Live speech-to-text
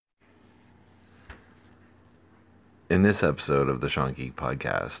In this episode of the Sean Geek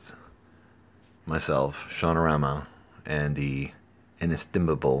Podcast, myself, Sean Arama, and the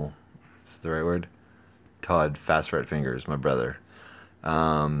inestimable, is that the right word? Todd Fast Red Fingers, my brother.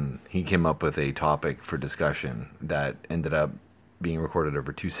 He came up with a topic for discussion that ended up being recorded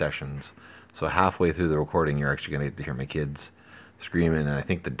over 2 sessions. So halfway through the recording, you're actually going to get to hear my kids screaming, and I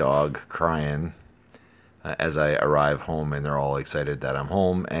think the dog crying as I arrive home, and they're all excited that I'm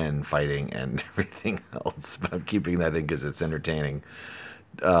home and fighting and everything else. But I'm keeping that in because it's entertaining.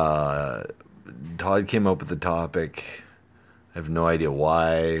 Todd came up with the topic. I have no idea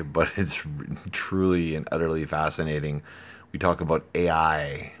why, but it's truly and utterly fascinating. We talk about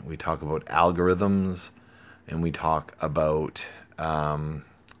AI, we talk about algorithms, and we talk about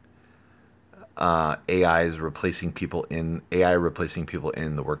AI replacing people in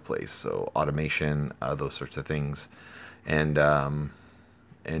the workplace. So automation, those sorts of things, and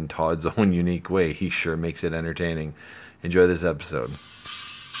in Todd's own unique way, he sure makes it entertaining. Enjoy this episode.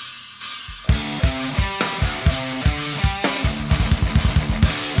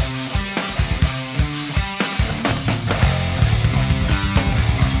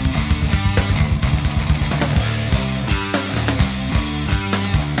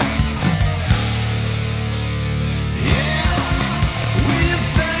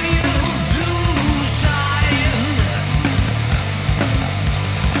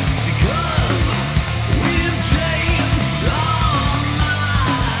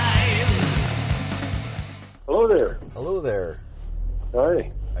 Hello there.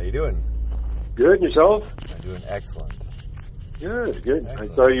 Hi. How you doing? Good. And yourself? I'm doing excellent. Good. Excellent. I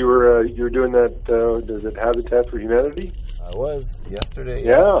saw you were doing that. Does it Habitat for Humanity? I was yesterday.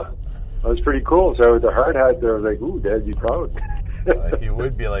 Yeah. That was pretty cool. So with the hard hat there, I was like, "Ooh, Dad'd be proud." He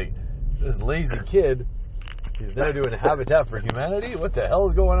would be like, "This lazy kid, he's now doing Habitat for Humanity. What the hell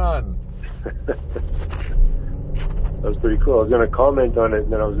is going on?" That was pretty cool. I was going to comment on it,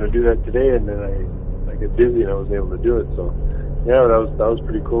 and then I was going to do that today, and then I get busy, and I wasn't able to do it. So, yeah, that was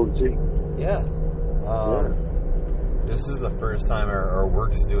pretty cool to see. Yeah. This is the first time our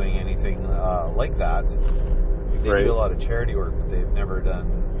work's doing anything like that. They do a lot of charity work, but they've never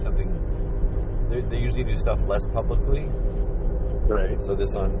done something. They usually do stuff less publicly. Right. So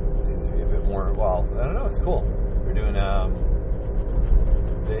this one seems to be a bit more. Well, I don't know. It's cool. They're doing. I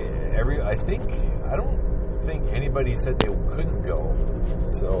don't think anybody said they couldn't go.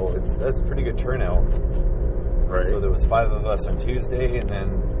 So that's a pretty good turnout. Right. So there was 5 of us on Tuesday, and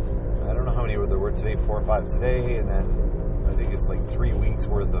then I don't know how many there were today, 4 or 5 today, and then I think it's like 3 weeks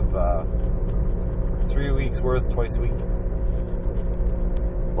worth twice a week.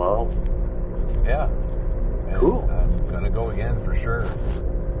 Wow. Yeah. And cool. I'm gonna go again for sure.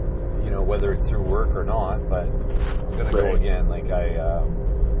 You know, whether it's through work or not, but I'm gonna go again. Like it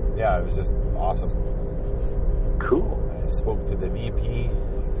was just awesome. Cool. I spoke to the VP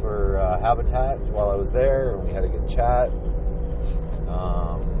for Habitat while I was there, and we had a good chat.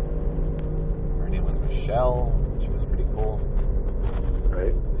 Her name was Michelle. She was pretty cool.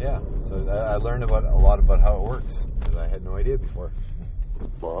 Right. Yeah. So I learned a lot about how it works because I had no idea before.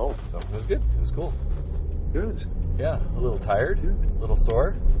 Wow. So it was good. It was cool. Good. Yeah. A little tired, a little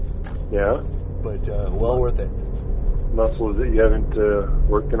sore. Yeah. But well worth it. Muscles that you haven't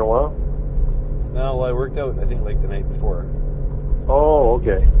worked in a while? No, well, I worked out, I think, like the night before. Oh,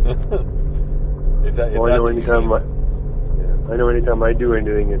 okay. if that's I know what anytime you mean. I know anytime I do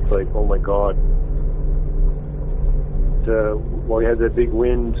anything, it's like, oh my God. We had that big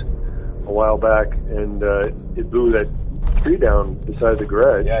wind a while back, and it blew that tree down beside the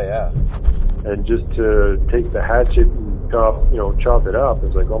garage. Yeah. And just to take the hatchet and chop it up,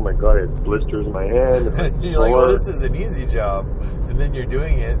 it's like, oh my God, I had blisters in my hand. You're like, oh, this is an easy job. And then you're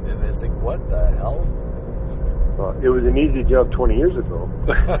doing it, and it's like, what the hell? It was an easy job 20 years ago.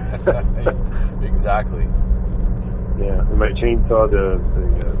 Exactly. Yeah, and my chainsaw,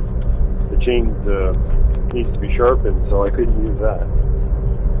 the chain needs to be sharpened, so I couldn't use that.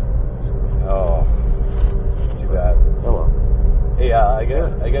 Oh, it's too bad. Oh well. Hey, I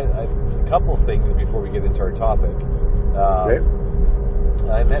got a couple things before we get into our topic. Okay.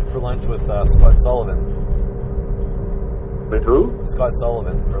 I met for lunch with Scott Sullivan. With who? Scott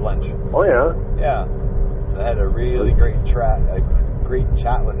Sullivan for lunch. Oh yeah. Yeah. I had a really great chat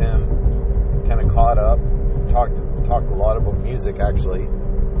with him. Kind of caught up. Talked a lot about music, actually.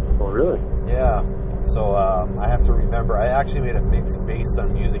 Oh really? Yeah. So I have to remember, I actually made a mix based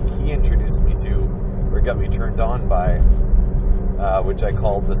on music he introduced me to, or got me turned on by, which I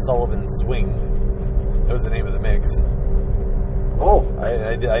called the Sullivan Swing. That was the name of the mix. Oh.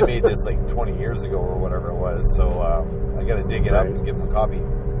 I made this like 20 years ago or whatever it was, so I got to dig it up and give him a copy.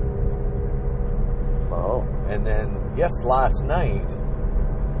 Wow. And then, yes, last night,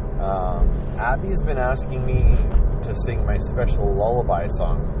 Abby's been asking me to sing my special lullaby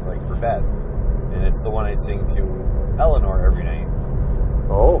song, like for bed. And it's the one I sing to Eleanor every night.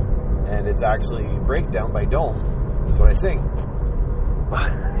 Oh. And it's actually Breakdown by Dome. That's what I sing.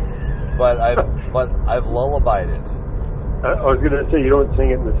 But I've lullabied it. I was gonna say you don't sing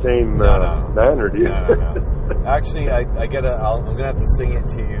it in the same manner, do you? No. Actually, I'm gonna have to sing it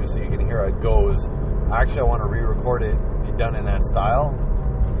to you so you can hear how it goes. Actually, I want to re-record it done in that style,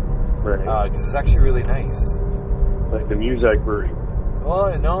 Right. Because it's actually really nice. Like the music version.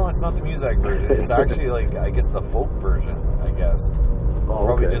 Well, no, it's not the music version. It's actually like, I guess, the folk version. I guess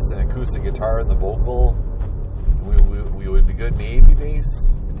probably okay. just an acoustic guitar and the vocal. We would be good, maybe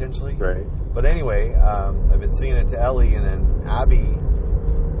bass potentially. Right. But anyway, I've been singing it to Ellie, and then Abby.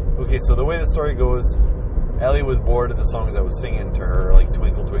 Okay, so the way the story goes, Ellie was bored of the songs I was singing to her, like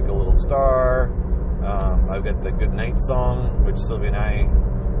Twinkle Twinkle Little Star. I've got the Good Night song, which Sylvia and I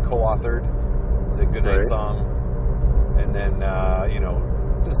co-authored. It's a Good Night Right. song. And then,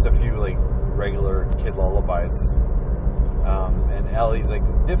 just a few like regular kid lullabies. And Ellie's like,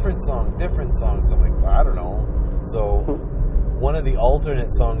 different song. So I'm like, I don't know. So one of the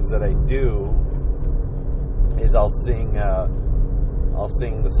alternate songs that I do is I'll sing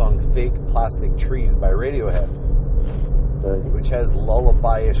the song Fake Plastic Trees by Radiohead, Right. which has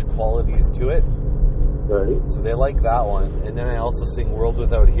lullaby-ish qualities to it. Right. So they like that one. And then I also sing World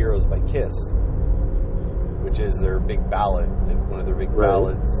Without Heroes by Kiss, which is their big ballad, one of their big Right.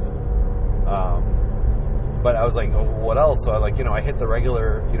 ballads. But I was like, oh, what else? So I hit the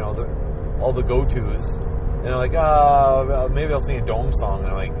regular, all the go-tos. And I'm like, maybe I'll sing a Dome song.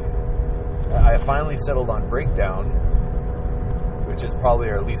 And I'm like, I finally settled on Breakdown, which is probably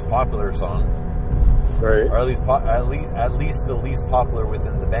our least popular song. Right. Or at least the least popular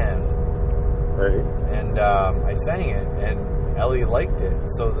within the band. Right. And I sang it, and Ellie liked it.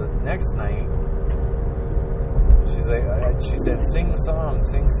 So the next night, she said, sing song.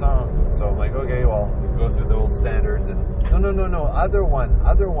 So I'm like, okay, well, we go through the old standards, and no, other one,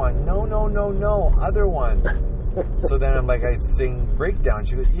 no, other one. So then I'm like, I sing Breakdown.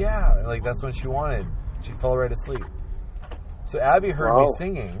 She goes, yeah, like that's what she wanted. She fell right asleep. So Abby heard me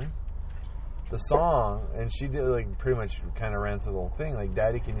singing the song, and she did like pretty much kind of ran through the whole thing. Like,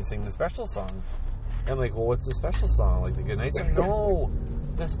 Daddy, can you sing the special song? And I'm like, well, what's the special song? Like the Good Night song? No,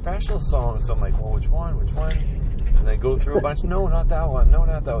 the special song. So I'm like, well, which one? And I go through a bunch. No, not that one. No,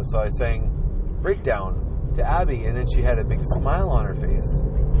 not that one. So I sang Breakdown to Abby, and then she had a big smile on her face.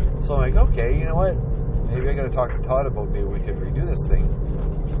 So I'm like, okay, you know what? Maybe I got to talk to Todd about maybe we could redo this thing.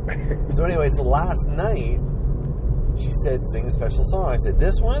 So anyway, so last night, she said, sing the special song. I said,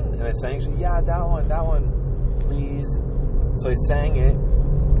 this one? And I sang, she said, yeah, that one, please. So I sang it,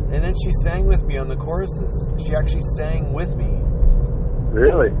 and then she sang with me on the choruses. She actually sang with me.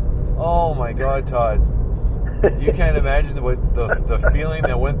 Really? Oh my God, Todd. You can't imagine what the feeling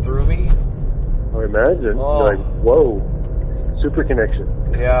that went through me. I imagine. Oh. You're like, whoa, super connection.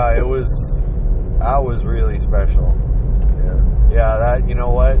 Yeah, that was really special. Yeah. Yeah, that, you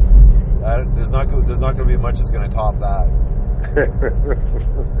know what? There's not going to be much that's going to top that.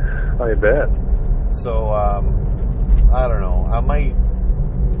 I bet. So, I don't know. I might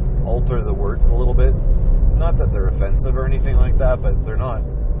alter the words a little bit. Not that they're offensive or anything like that, but they're not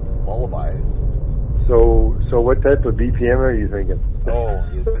lullaby. So what type of BPM are you thinking? Oh,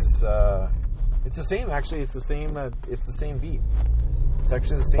 it's the same. Actually, it's the same beat. It's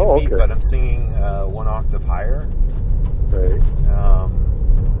actually the same beat, but I'm singing one octave higher. Right.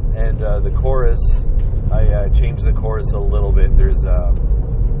 And the chorus, I changed the chorus a little bit. There's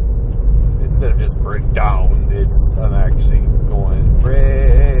instead of just break down, I'm actually going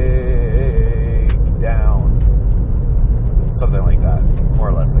break down, something like that, more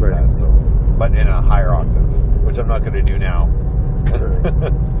or less like that. So, but in a higher octave, which I'm not going to do now.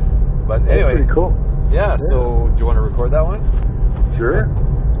 But anyway, pretty cool. Yeah. So, do you want to record that one? Sure.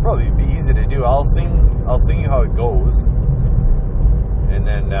 It's probably be easy to do. I'll sing you how it goes. And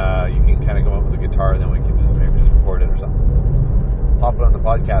then you can kind of come up with a guitar, and then we can maybe just record it or something. Pop it on the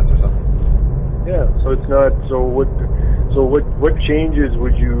podcast or something. Yeah. So it's not. So what changes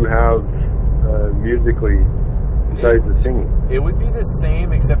would you have musically besides the singing? It would be the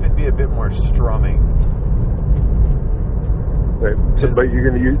same, except it'd be a bit more strumming. Right. So, but you're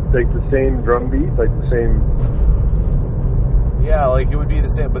going to use like the same drum beat, like the same. Yeah, like it would be the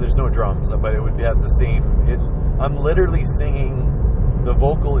same, but there's no drums. But it would have the same. I'm literally singing. The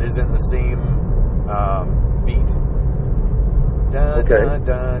vocal is in the same beat. Da, Okay. da,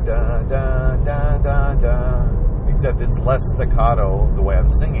 da, da, da, da, da, da. Except it's less staccato the way I'm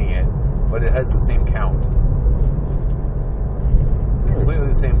singing it, but it has the same count.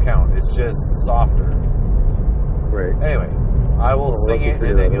 completely the same count. It's just softer. Right. Anyway, I will sing it,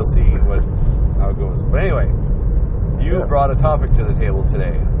 and then you'll see how it goes. But anyway, you brought a topic to the table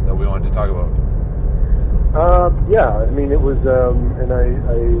today that we wanted to talk about. Yeah, I mean, it was, and I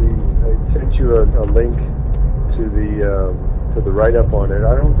sent you a link to the write-up on it.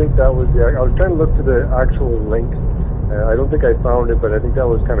 I don't think that was I was trying to look for the actual link. I don't think I found it, but I think that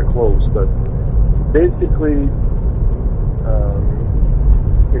was kind of close. But basically,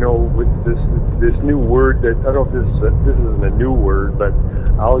 with this new word that, I don't know if this isn't a new word, but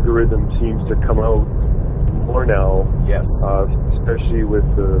algorithm seems to come out more now. Yes. Especially with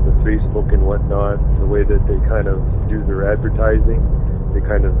the Facebook and whatnot, the way that they kind of do their advertising. They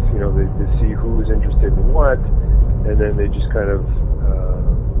kind of, they see who's interested in what, and then they just kind of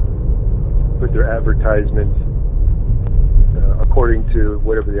put their advertisements according to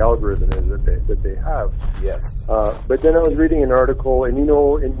whatever the algorithm is that they have. Yes. But then I was reading an article, and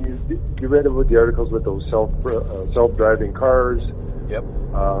you read about the articles with those self-driving cars. Yep.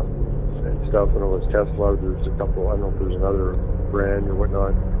 And stuff. I know it was Tesla. There's a couple. I don't know if there's another brand or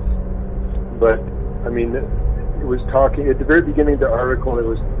whatnot. But I mean, it was talking at the very beginning of the article. It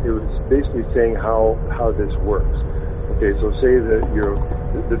was basically saying how this works. Okay, so say that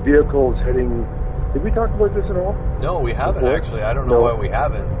the vehicle is heading. Did we talk about this at all? No, we haven't actually. I don't know why we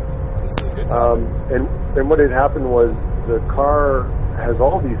haven't. This is a good time. And what had happened was the car has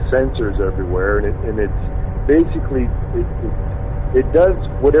all these sensors everywhere, and it's basically it does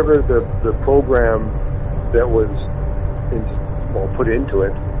whatever the program that was put into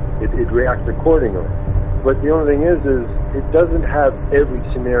it. It reacts accordingly. But the only thing is it doesn't have every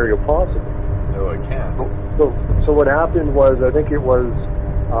scenario possible. No, it can't. So what happened was, I think it was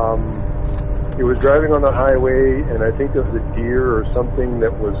driving on the highway, and I think there was a deer or something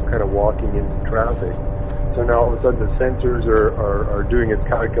that was kind of walking into traffic. So now all of a sudden the sensors are doing its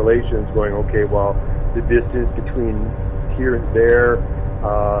calculations, going, okay, well, the distance between here and there,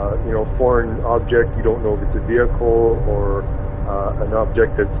 foreign object, you don't know if it's a vehicle or an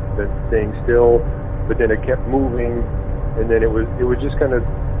object that's staying still, but then it kept moving, and then it was just kind of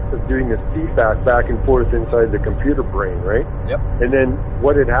doing this feedback back and forth inside the computer brain, right? Yep. And then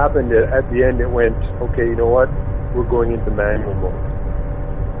what had happened at the end, it went, okay, you know what? We're going into manual mode.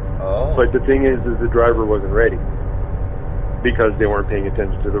 Oh. But the thing is the driver wasn't ready because they weren't paying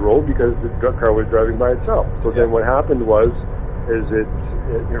attention to the road because the car was driving by itself. So then what happened was, it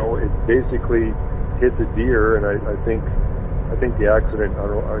basically hit the deer, and I think the accident,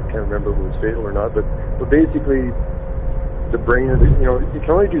 I can't remember if it was fatal or not, but basically the brain, it can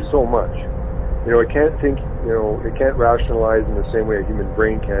only do so much. It can't think, it can't rationalize in the same way a human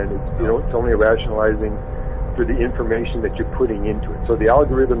brain can. It's only rationalizing for the information that you're putting into it. So the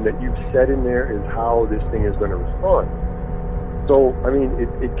algorithm that you've set in there is how this thing is going to respond. So, I mean,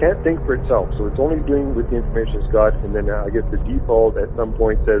 it can't think for itself. So it's only doing with the information it's got, and then I guess the default at some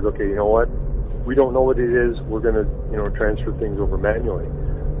point says, okay, you know what? We don't know what it is. We're going to, transfer things over manually.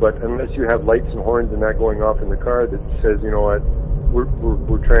 But unless you have lights and horns and that going off in the car that says, you know what,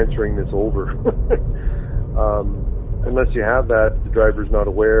 we're transferring this over. Unless you have that, the driver's not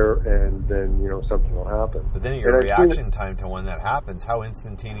aware, and then something will happen. But then your reaction time to when that happens, how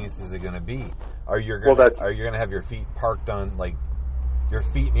instantaneous is it going to be? Are you going to have your feet parked on, like, your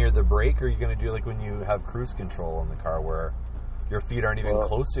feet near the brake, or are you going to do like when you have cruise control in the car, where your feet aren't even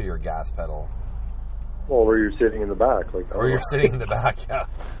close to your gas pedal? Well, or you're sitting in the back, or you're sitting in the back, yeah.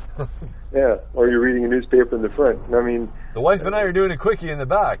 Yeah, or you're reading a newspaper in the front. I mean, the wife and I are doing a quickie in the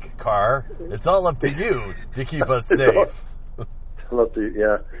back car. It's all up to you to keep us safe.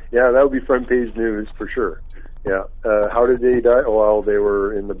 Yeah, that would be front page news for sure. Yeah, how did they die? Oh, well, they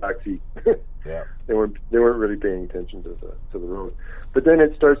were in the back seat. Yeah, they weren't really paying attention to the road. But then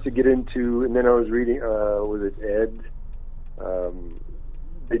it starts to get into, and then I was reading, was it Ed?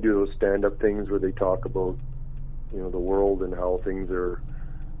 They do those stand-up things where they talk about, the world and how things are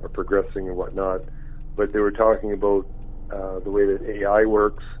progressing and whatnot. But they were talking about the way that AI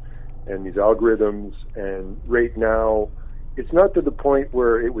works and these algorithms. And right now, it's not to the point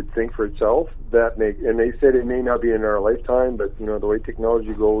where it would think for itself. And they said it may not be in our lifetime, but the way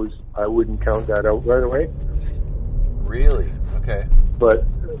technology goes, I wouldn't count that out right away. Really? Okay. But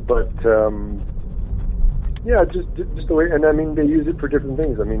yeah, just the way, and I mean, they use it for different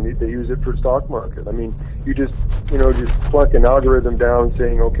things. I mean, they use it for stock market. I mean, you just plunk an algorithm down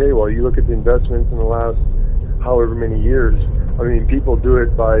saying, okay, well, you look at the investments in the last however many years. I mean, people do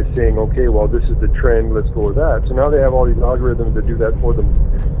it by saying, okay, well, this is the trend, let's go with that. So now they have all these algorithms that do that for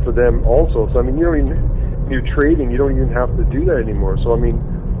them also. So I mean, when you're trading, you don't even have to do that anymore. So I mean,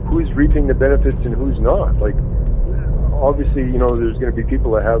 who's reaping the benefits and who's not? Like, obviously, there's going to be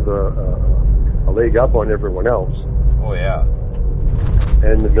people that have a leg up on everyone else. Oh, yeah.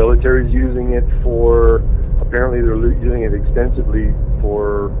 And the military's using it apparently they're using it extensively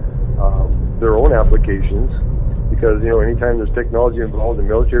for their own applications, because, anytime there's technology involved, the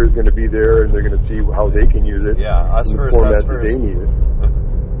military is going to be there and they're going to see how they can use it. Yeah, us in the first, format us that first. they need it.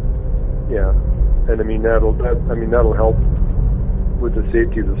 Yeah. And I mean, that'll help with the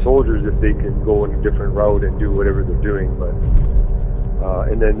safety of the soldiers if they can go in a different route and do whatever they're doing. But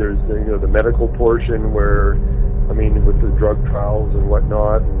and then there's the medical portion where, I mean, with the drug trials and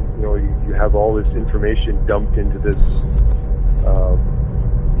whatnot, and, you have all this information dumped into this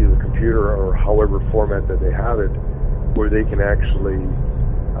either computer or however format that they have it, where they can actually,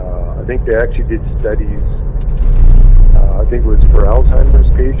 I think they actually did studies, I think it was for Alzheimer's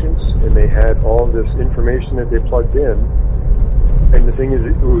patients, and they had all this information that they plugged in, and the thing is,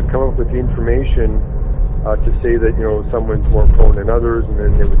 it would come up with the information to say that, someone's more prone than others, and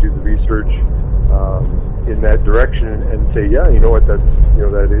then they would do the research in that direction and say, yeah, you know what, that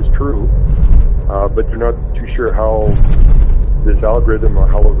is true, but they're not too sure how this algorithm or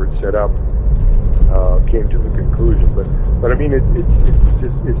however it's set up came to the conclusion. But I mean,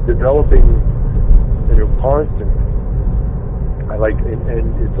 it's developing, constantly. I like,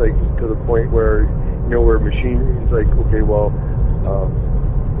 and it's like to the point where, where machine is like, okay, well,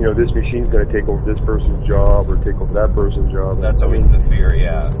 this machine's going to take over this person's job or take over that person's job. That's always the fear,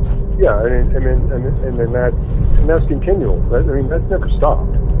 yeah. Yeah, and then that's continual. That's never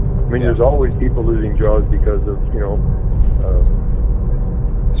stopped. I mean, there's always people losing jobs because of,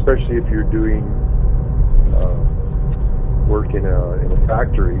 especially if you're doing work in a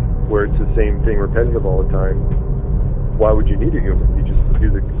factory where it's the same thing repetitive all the time. Why would you need a human? You just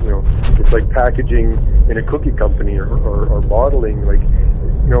do it's like packaging in a cookie company or bottling, like,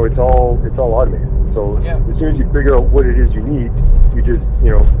 it's all automated. So as soon as you figure out what it is you need, you just,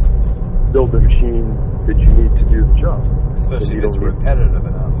 build the machine that you need to do the job. Especially if it's repetitive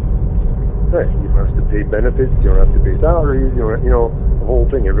enough. Right. You don't have to pay benefits. You don't have to pay salaries. The whole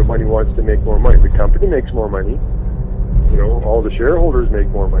thing. Everybody wants to make more money. The company makes more money. All the shareholders make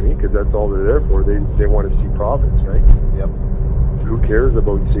more money because that's all they're there for. They want to see profits, right? Yep. Who cares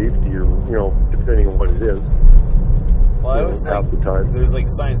about safety or, depending on what it is. Well, I was half the time. There's like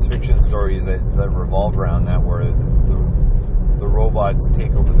science fiction stories that revolve around that, where the robots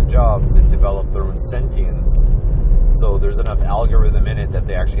take over the jobs and develop their own sentience. So there's enough algorithm in it that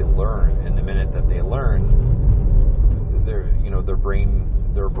they actually learn, and the minute that they learn,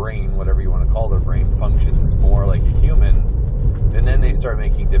 their brain, whatever you want to call their brain, functions more like a human, and then they start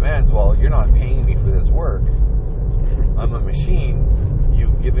making demands. Well, you're not paying me for this work. I'm a machine.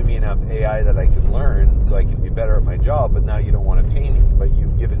 You've given me enough AI that I can learn so I can be better at my job, but now you don't want to pay me, but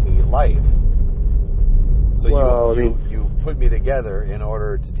you've given me life. So you put me together in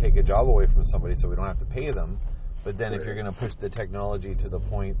order to take a job away from somebody so we don't have to pay them. But then if you're going to push the technology to the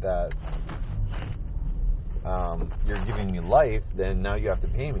point that you're giving me life, then now you have to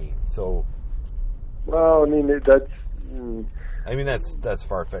pay me. So, well, that's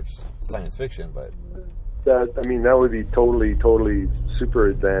far-fetched science fiction, but that would be totally super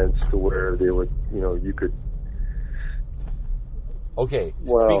advanced to where they would, you could. Okay,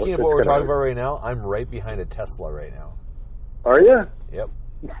 speaking of what we're talking about right now, I'm right behind a Tesla right now. Are you? Yep.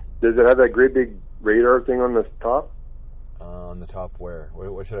 Does it have that great big radar thing on the top? On the top where?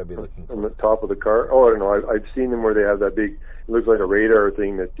 What should I be looking for? On the top of the car? Oh, I don't know. I've seen them where they have that big, it looks like a radar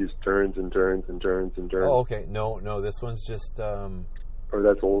thing that just turns and turns and turns and turns. Oh, okay. No, this one's just... or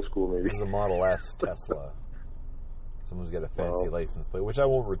that's old school, maybe. This is a Model S Tesla. Someone's got a fancy license plate, which I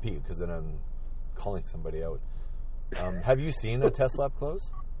won't repeat because then I'm calling somebody out. Have you seen a Tesla up close?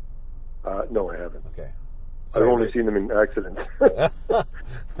 No, I haven't. Okay. Sorry, I've only seen them in accidents.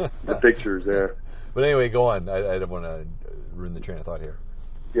 The pictures, yeah. But anyway, go on. I don't want to ruin the train of thought here.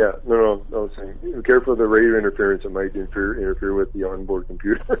 Yeah, no. I was saying, be careful of the radio interference. It might interfere with the onboard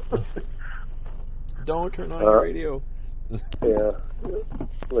computer. Don't turn on the radio. Yeah,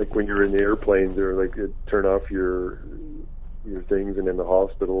 like when you're in the airplanes, or like turn off your things, and in the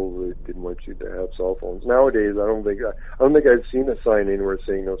hospital they didn't want you to have cell phones. Nowadays, I don't think I've seen a sign anywhere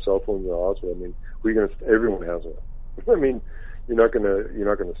saying no cell phones in the hospital. I mean, everyone has one. I mean, you're not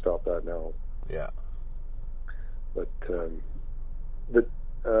gonna stop that now. Yeah. But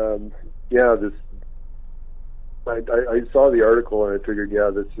yeah, this. I saw the article and I figured, yeah,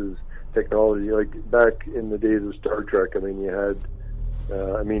 this is technology. Like back in the days of Star Trek, I mean, you had,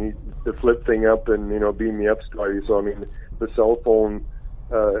 the flip thing up and beam me up story. So I mean, the cell phone.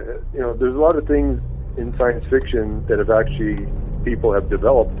 There's a lot of things in science fiction that have actually people have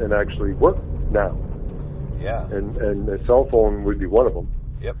developed and actually work now. Yeah. And a cell phone would be one of them.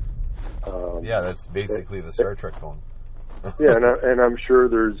 Yep. That's basically the Star Trek phone. Yeah, and I'm sure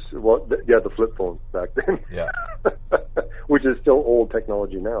there's the flip phone back then. Yeah. Which is still old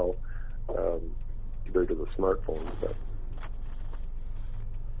technology now, compared to the smartphones. But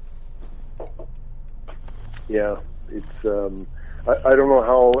yeah, it's I don't know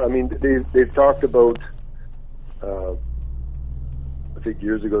how. I mean, they've talked about. I think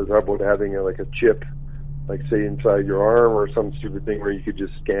years ago they talked about having a chip, like say inside your arm or some stupid thing where you could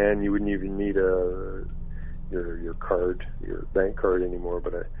just scan. You wouldn't even need your card, your bank card anymore.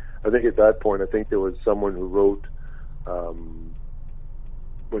 But I think at that point, I think there was someone who wrote,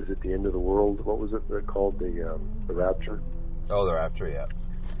 was it The End of the World? What was it called? The Rapture? Oh, the Rapture, yeah.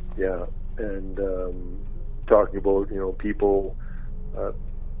 Yeah, and talking about, people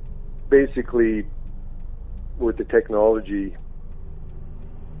basically with the technology,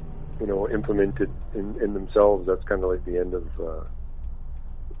 implemented in themselves, that's kind of like the end of,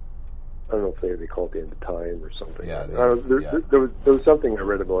 I don't know if they call it the end of time or something. Yeah, there was something I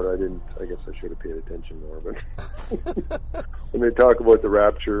read about it. I guess I should have paid attention more. But when they talk about the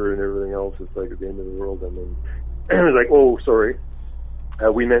rapture and everything else, it's like at the end of the world. And then it's like, oh, sorry,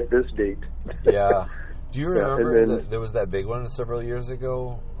 we meant this date. Yeah. Do you remember there was that big one several years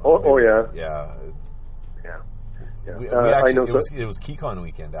ago? Oh yeah. Yeah. Yeah. Yeah. We actually, it was KeyCon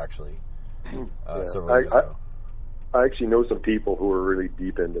weekend actually. Several years ago. I actually know some people who are really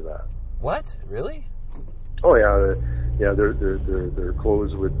deep into that. What? Really? Oh yeah, their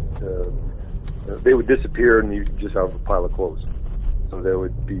clothes would they would disappear, and you just have a pile of clothes. So they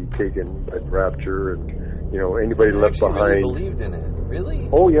would be taken by rapture, and anybody left behind. Really believed in it, really?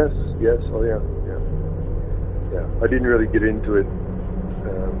 Oh yes, oh yeah. I didn't really get into it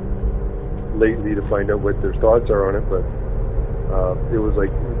lately to find out what their thoughts are on it, but it was like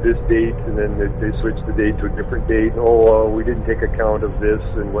this date, and then they switched the date to a different date. We didn't take account of this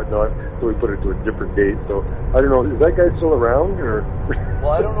and whatnot, so we put it to a different date. So I don't know, is that guy still around? Or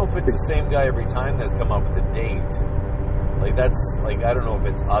well, I don't know if it's the same guy every time that's come up with the date. Like that's like, I don't know if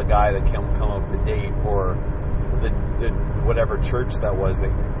it's a guy that come up with the date or the whatever church that was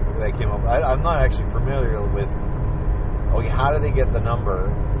that came up. I'm not actually familiar with. Okay, how do they get the number?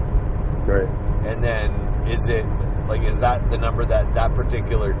 Right. And then is that the number that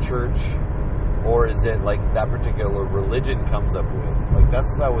particular church, or is it like that particular religion comes up with? Like that's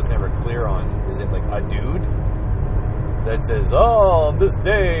what I was never clear on. Is it like a dude that says, on this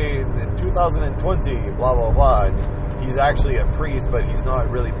day in 2020, blah blah blah, and he's actually a priest, but he's not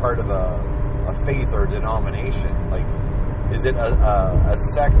really part of a faith or denomination? Like, is it a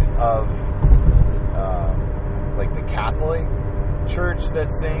sect of like the Catholic Church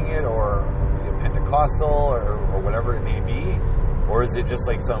that's saying it, or Pentecostal, or whatever it may be? Or is it just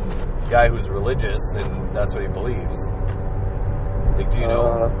like some guy who's religious and that's what he believes? Like, do you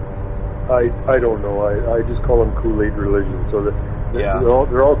know? I don't know. I just call them Kool-Aid religion. So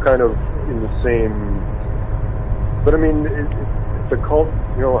they're all kind of in the same. But I mean, it's a cult.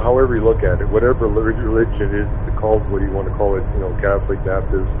 However you look at it, whatever religion it is, the cult, what do you want to call it? Catholic,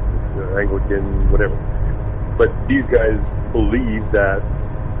 Baptist, Anglican, whatever. But these guys believe that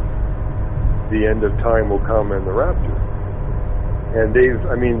the end of time will come and the rapture. And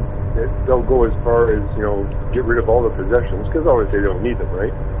they'll go as far as, get rid of all the possessions, because always they don't need them,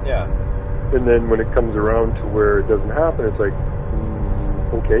 right? Yeah. And then when it comes around to where it doesn't happen, it's like,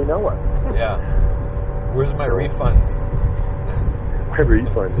 okay, now what? Yeah. Where's my refund? My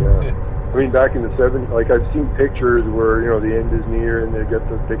refund, yeah. I mean, back in the 70s, like I've seen pictures where, the end is near and they get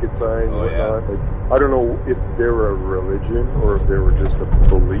the ticket sign and whatnot. Yeah. Like, I don't know if they were a religion or if they were just a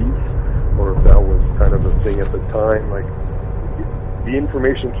belief or if that was kind of a thing at the time. Like, the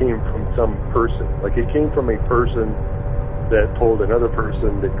information came from some person. Like, it came from a person that told another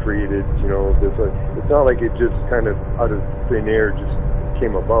person that created, this. It's not like it just kind of out of thin air just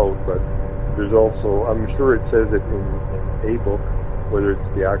came about, but there's also, I'm sure it says it in a book, whether it's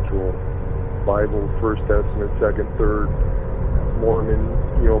the actual Bible, First Testament, Second, Third, Mormon,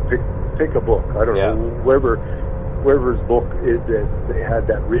 pick a book. I don't know, whoever's book is that they had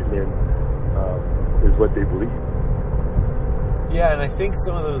that written in is what they believe. Yeah, and I think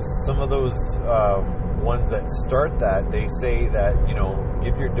some of those ones that start that, they say that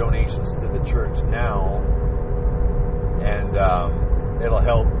give your donations to the church now, and it'll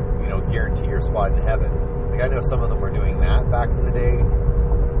help guarantee your spot in heaven. Like I know some of them were doing that back in the day.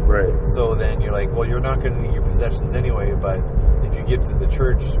 Right. So then you're like, well, you're not going to need your possessions anyway, but if you give to the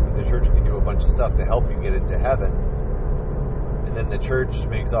church can do a bunch of stuff to help you get into heaven. And then the church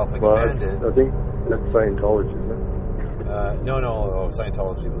makes off like a bandit. I think that's Scientology, isn't it? No,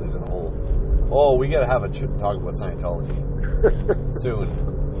 Scientology believes in a whole Oh, we got to have a talk about Scientology soon,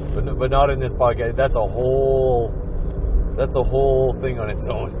 but not in this podcast. That's a whole thing on its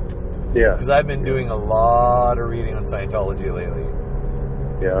own. Yeah. Because I've been doing a lot of reading on Scientology lately.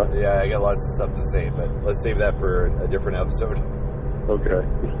 Yeah. Yeah, I got lots of stuff to say, but let's save that for a different episode. Okay.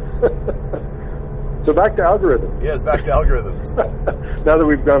 So back to algorithms. Yes, back to algorithms. Now that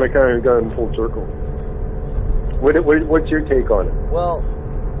we've kind of gone full circle, what's your take on it? Well,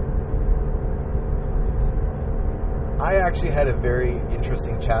 I actually had a very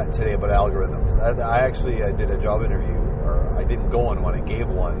interesting chat today about algorithms. I actually did a job interview, or I didn't go on one, I gave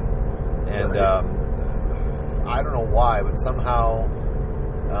one. And I don't know why, but somehow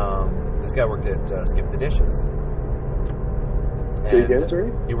this guy worked at Skip the Dishes. Say again,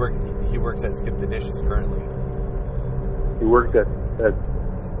 sorry? He works at Skip the Dishes currently. He worked at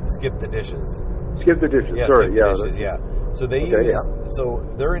Skip the Dishes. Skip the Dishes. Yeah, sorry, Skip the Dishes, yeah. So they so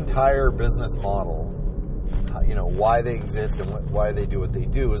their entire business model, why they exist and why they do what they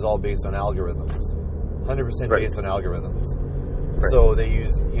do is all based on algorithms. 100% based on algorithms. Right. So they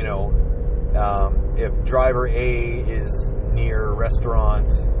use, if driver A is near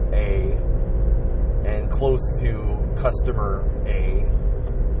restaurant A and close to customer A,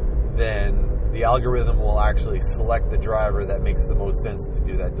 then the algorithm will actually select the driver that makes the most sense to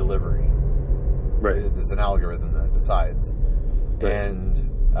do that delivery. Right. There's an algorithm that decides. Right. And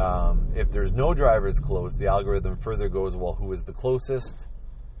if there's no drivers close, the algorithm further goes, well, who is the closest?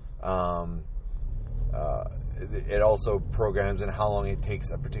 It also programs in how long it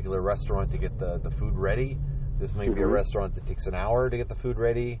takes a particular restaurant to get the food ready. This may be a restaurant that takes an hour to get the food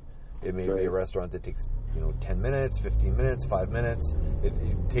ready. It may be a restaurant that takes 10 minutes, 15 minutes, 5 minutes. It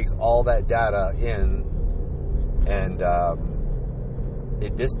takes all that data in, and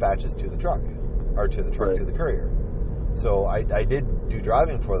it dispatches to the truck, or to the truck, to the courier. So I did do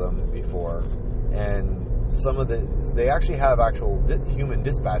driving for them before, and they actually have actual human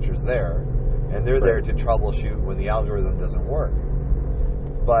dispatchers there, and they're there to troubleshoot when the algorithm doesn't work.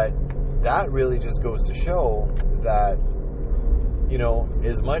 But that really just goes to show that,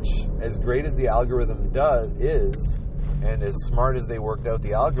 as great as the algorithm is, and as smart as they worked out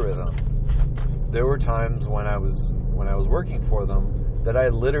the algorithm, there were times when I was working for them that I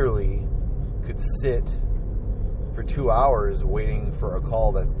literally could sit for 2 hours waiting for a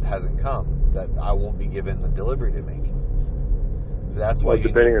call that hasn't come, that I won't be given a delivery to make. That's why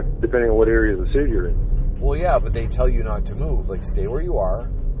depending on what area of the city you're in. Well, yeah, but they tell you not to move. Like, stay where you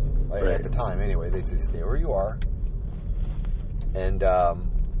are. At the time, anyway, they say stay where you are. And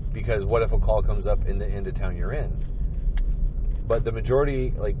because what if a call comes up in the end of town you're in? But the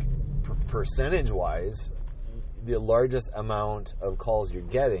majority, percentage-wise, the largest amount of calls you're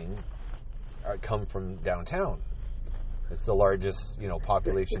getting come from downtown. It's the largest,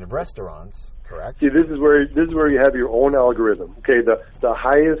 population of restaurants, correct? See, this is where you have your own algorithm. Okay, the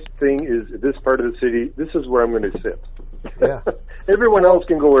highest thing is this part of the city. This is where I'm going to sit. Yeah. Everyone else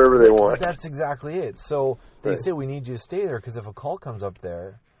can go wherever they want. That's exactly it. So they say we need you to stay there because if a call comes up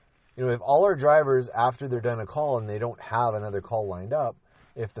there, if all our drivers, after they're done a call and they don't have another call lined up,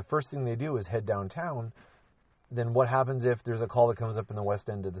 if the first thing they do is head downtown, then what happens if there's a call that comes up in the west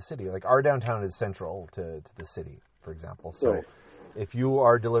end of the city? Like, our downtown is central to the city, for example. So if you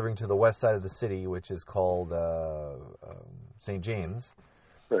are delivering to the west side of the city, which is called St. James,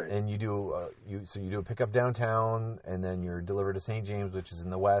 and you do a pickup downtown, and then you're delivered to St. James, which is in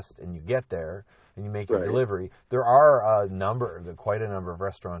the west, and you get there and you make your delivery. There are quite a number of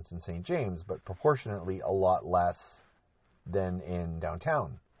restaurants in St. James, but proportionately a lot less than in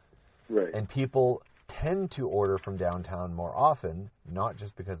downtown. Right. And people tend to order from downtown more often, not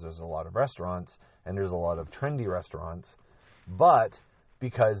just because there's a lot of restaurants and there's a lot of trendy restaurants, but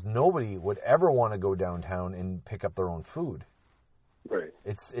because nobody would ever want to go downtown and pick up their own food. Right.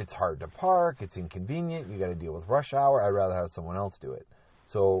 It's hard to park, it's inconvenient, you got to deal with rush hour. I'd rather have someone else do it.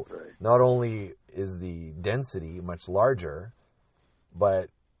 So not only is the density much larger, but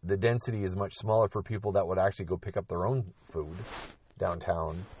the density is much smaller for people that would actually go pick up their own food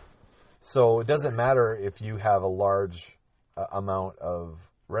downtown. So it doesn't matter if you have a large amount of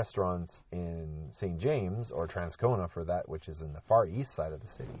restaurants in St. James or Transcona, for that, which is in the far east side of the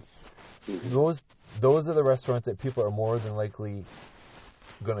city. Mm-hmm. Those are the restaurants that people are more than likely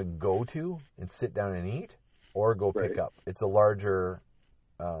going to go to and sit down and eat or go pick up. It's a larger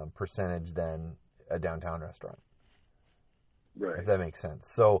percentage than a downtown restaurant. Right. If that makes sense.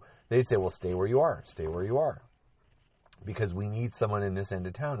 So they'd say, well, stay where you are. Stay where you are. Because we need someone in this end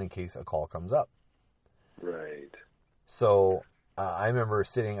of town in case a call comes up. Right. So I remember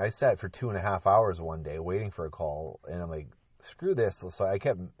I sat for 2.5 hours one day waiting for a call, and I'm like, screw this. So I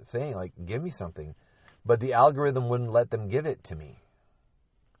kept saying, like, give me something. But the algorithm wouldn't let them give it to me.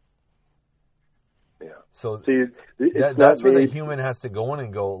 Yeah. So see, that's where the human has to go in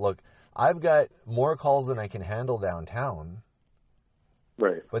and go, look, I've got more calls than I can handle downtown.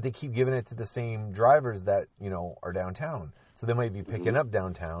 Right. But they keep giving it to the same drivers that, are downtown. So they might be picking up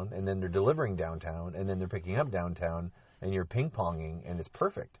downtown, and then they're delivering downtown, and then they're picking up downtown, and you're ping-ponging, and it's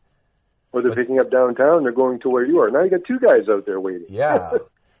perfect. Or they're picking up downtown, they're going to where you are. Now you got two guys out there waiting. Yeah.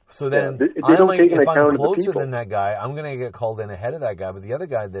 So then, if I'm closer than that guy, I'm going to get called in ahead of that guy, but the other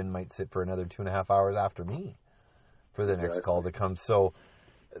guy then might sit for another 2.5 hours after me for the next call to come. So,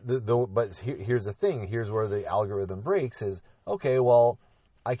 but here's the thing. Here's where the algorithm breaks is, okay, well,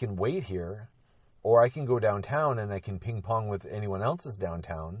 I can wait here, or I can go downtown and I can ping-pong with anyone else's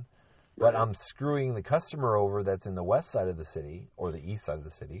downtown, but I'm screwing the customer over that's in the west side of the city, or the east side of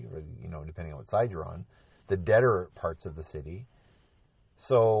the city, or, depending on what side you're on, the deader parts of the city.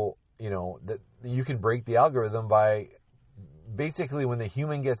 So, that you can break the algorithm by basically when the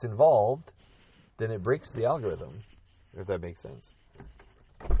human gets involved, then it breaks the algorithm, if that makes sense.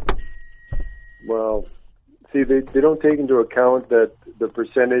 Well, see, they don't take into account that the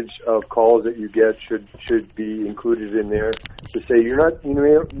percentage of calls that you get should be included in there to say you're not,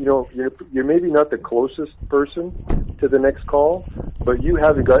 you're maybe not the closest person to the next call, but you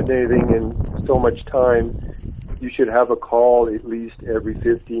haven't gotten anything in so much time. You should have a call at least every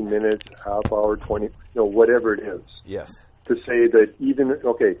 15 minutes, half hour, 20, whatever it is. Yes. To say that even,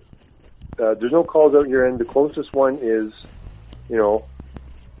 there's no calls out here, and the closest one is,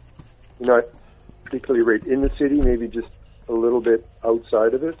 not particularly right in the city, maybe just a little bit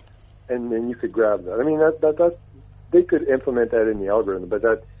outside of it, and then you could grab that. I mean, that they could implement that in the algorithm, but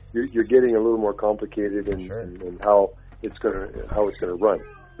that you're getting a little more complicated in how it's gonna run.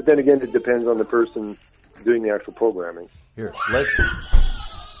 But then again, it depends on the person doing the actual programming. Here,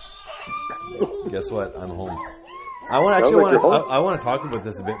 guess what? I'm home. I want to talk about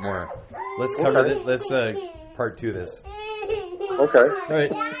this a bit more. Let's cover this. Let's part 2 this. Okay. All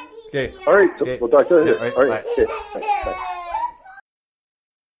right. Okay. All right. So we'll talk to you. Yeah, all right. Bye. Okay. Bye.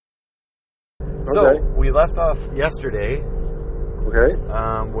 So okay. We left off yesterday. Okay.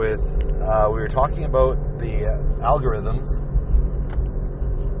 With we were talking about the algorithms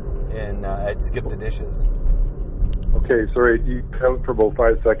at Skip the Dishes. Okay, sorry, you count for about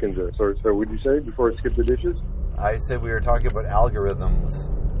 5 seconds there. So what did you say before it Skip the Dishes? I said we were talking about algorithms.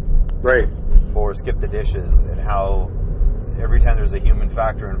 Right. For Skip the Dishes, and how every time there's a human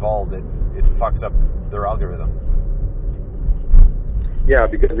factor involved, it fucks up their algorithm. Yeah,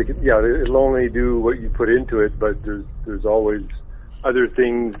 because it'll only do what you put into it, but there's always other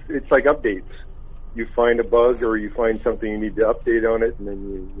things. It's like updates. You find a bug or you find something you need to update on it, and then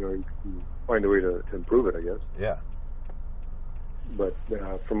you find a way to improve it, I guess. Yeah. But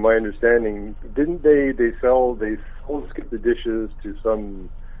from my understanding, didn't they sold Skip the Dishes to some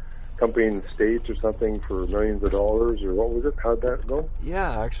company in the States or something for millions of dollars, or what was it? How'd that go?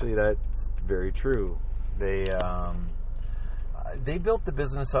 Yeah, actually, that's very true. They built the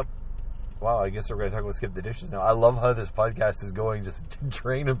business up. Wow, I guess we're going to talk about Skip the Dishes now. I love how this podcast is going, just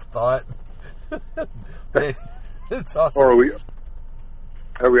train of thought. But it's awesome. Or are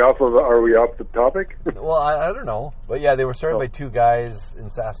we off the topic? Well, I don't know. But yeah, they were started by two guys in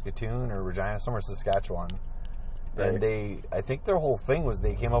Saskatoon or Regina, somewhere Saskatchewan. And I think their whole thing was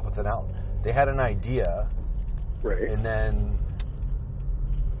they came up with they had an idea. Right. And then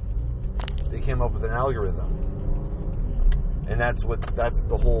they came up with an algorithm. And that's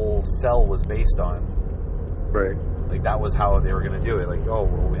the whole cell was based on. Right. Like that was how they were going to do it. Like,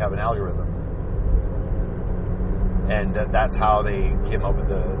 we have an algorithm. And that's how they came up with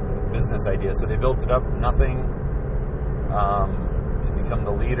the business idea. So they built it up, nothing, to become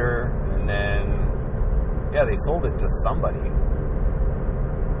the leader. And then, they sold it to somebody.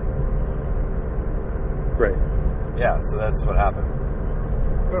 Right. Yeah, so that's what happened.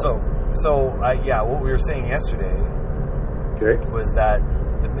 Oh. So what we were saying yesterday was that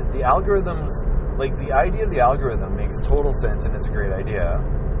the algorithms, like the idea of the algorithm makes total sense and it's a great idea.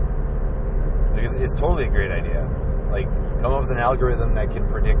 Because it's totally a great idea. Like, come up with an algorithm that can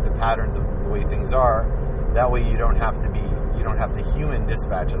predict the patterns of the way things are. That way you don't have to human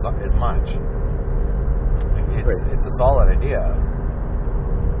dispatch as much. Like it's a solid idea.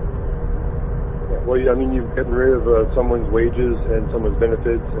 Yeah, well, I mean, you've gotten rid of someone's wages and someone's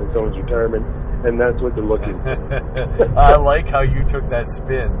benefits and someone's retirement, and that's what they're looking for. I like how you took that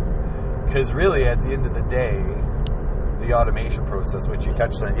spin. Because really, at the end of the day, the automation process, which you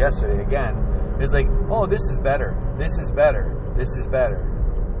touched on yesterday again, is like, this is better. This is better. This is better.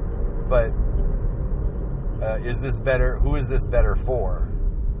 But is this better? Who is this better for?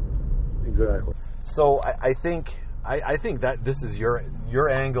 Exactly. So I think that this is your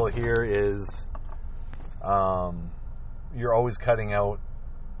angle here is, you're always cutting out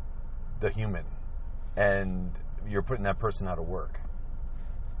the human, and you're putting that person out of work.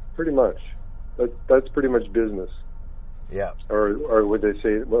 Pretty much. That's pretty much business. Yeah. Or would they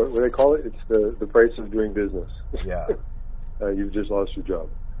say, what do they call it? It's the price of doing business. Yeah. You've just lost your job.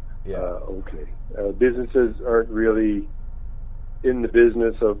 Yeah. Okay. Businesses aren't really in the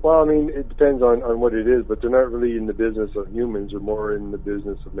business of, well, I mean, it depends on what it is, but they're not really in the business of humans. They're more in the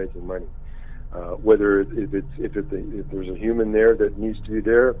business of making money. Whether if there's a human there that needs to be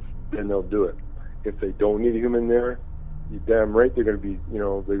there, then they'll do it. If they don't need a human there, you're damn right they're going to be,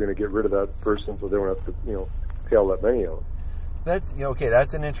 they're going to get rid of that person so they don't have to, pay all that money out. That's okay.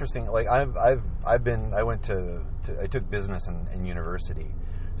 That's an interesting. Like I took business in university.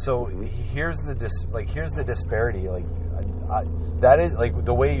 So here's the disparity. Like that is like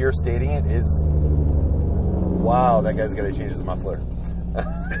the way you're stating it is. Wow, that guy's got to change his muffler.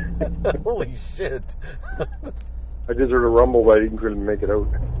 Holy shit! I just heard a rumble, but I didn't really make it out.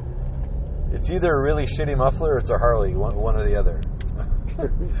 It's either a really shitty muffler or it's a Harley, one or the other.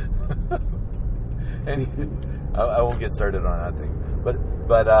 And I won't get started on that thing,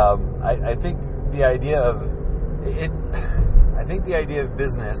 but I think the idea of it. I think the idea of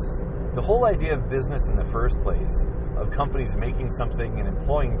business, the whole idea of business in the first place, of companies making something and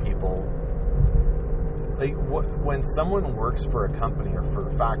employing people. Like when someone works for a company or for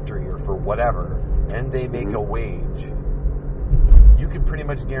a factory or for whatever, and they make a wage, you can pretty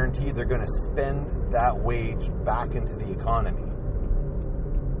much guarantee they're going to spend that wage back into the economy.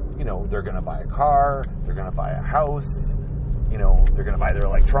 They're going to buy a car, they're going to buy a house, they're going to buy their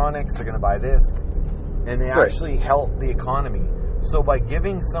electronics, they're going to buy this, and they actually help the economy. So by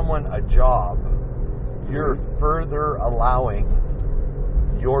giving someone a job, you're further allowing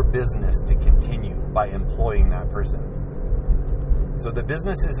your business to continue by employing that person. So the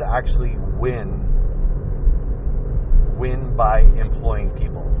businesses actually win by employing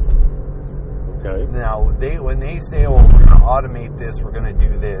people. Okay. Now, when they say, "Oh, we're going to automate this, we're going to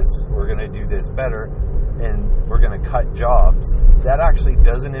do this, we're going to do this better, and we're going to cut jobs," that actually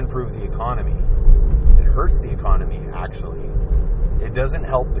doesn't improve the economy. It hurts the economy, actually. It doesn't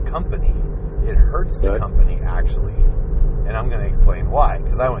help the company. It hurts the company, actually. And I'm going to explain why,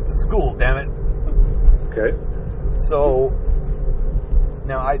 because I went to school, damn it. Okay. So,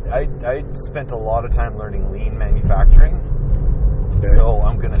 now I spent a lot of time learning lean manufacturing. Okay. So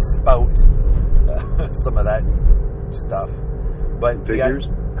I'm going to spout some of that stuff. But figures?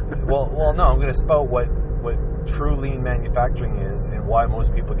 Well, no, I'm going to spout what true lean manufacturing is and why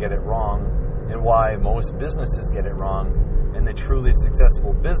most people get it wrong and why most businesses get it wrong. And the truly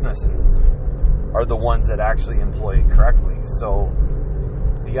successful businesses are the ones that actually employ it correctly. So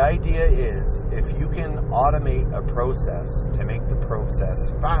the idea is if you can automate a process to make the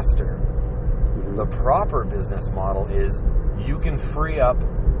process faster, the proper business model is you can free up,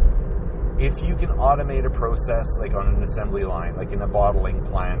 if you can automate a process like on an assembly line, like in a bottling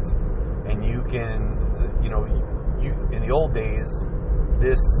plant, and you can, you in the old days,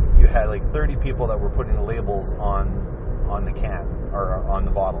 you had like 30 people that were putting labels on the can or on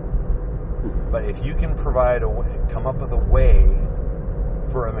the bottle. But if you can come up with a way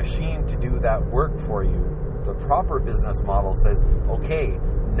for a machine to do that work for you, the proper business model says, okay,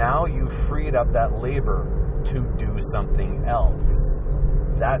 now you've freed up that labor to do something else.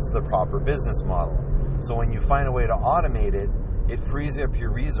 That's the proper business model. So when you find a way to automate it, it frees up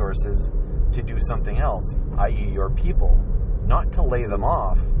your resources to do something else, i.e. your people, not to lay them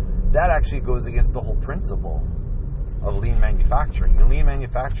off. That actually goes against the whole principle of lean manufacturing. In lean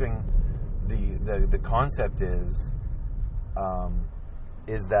manufacturing, the concept is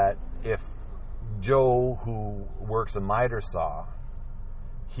that if Joe, who works a miter saw,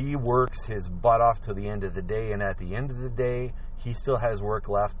 he works his butt off to the end of the day, and at the end of the day, he still has work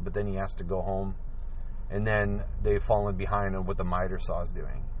left, but then he has to go home, and then they've fallen behind on what the miter saw is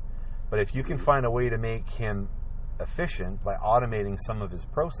doing. But if you can find a way to make him efficient by automating some of his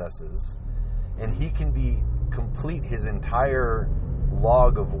processes, and he can complete his entire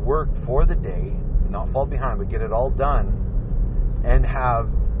log of work for the day, not fall behind, but get it all done, and have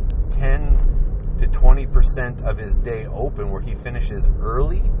 10 to 20% of his day open where he finishes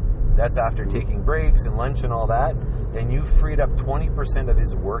early, that's after taking breaks and lunch and all that, and you've freed up 20% of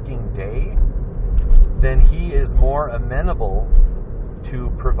his working day, then he is more amenable to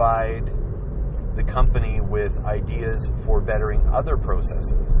provide the company with ideas for bettering other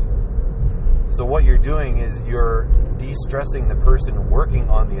processes. So what you're doing is you're de-stressing the person working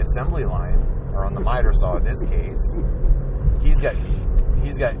on the assembly line or on the miter saw in this case, he's got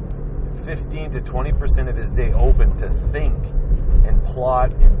 15 to 20% of his day open to think and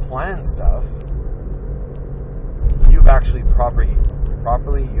plot and plan stuff. You've actually properly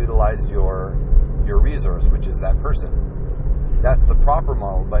utilized your resource, which is that person. That's the proper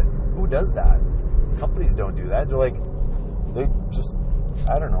model, but who does that? Companies don't do that. They just,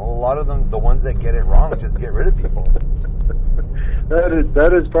 I don't know, a lot of them, the ones that get it wrong, just get rid of people.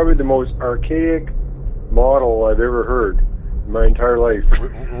 That is probably the most archaic model I've ever heard in my entire life.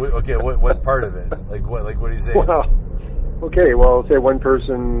 Okay, what part of it? What do you say? Well, say one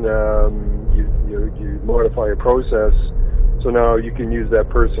person, you modify a process, so now you can use that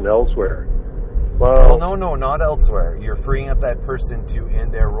person elsewhere. Well, no, not elsewhere. You're freeing up that person to, in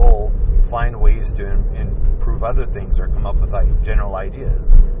their role, find ways to improve other things or come up with general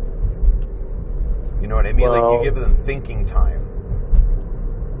ideas. You know what I mean? Well, you give them thinking time.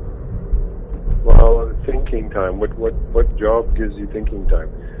 Well, thinking time. What job gives you thinking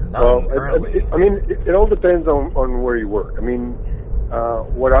time? None, currently. It all depends on where you work.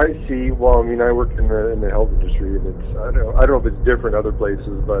 What I see. Well, I work in the health industry, and it's I don't know if it's different other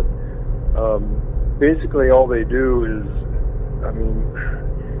places, but basically all they do is,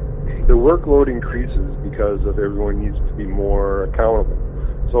 the workload increases because of everyone needs to be more accountable.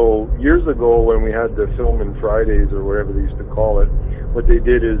 So years ago, when we had the Film and Fridays or whatever they used to call it, what they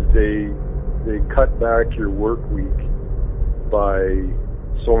did is they cut back your work week by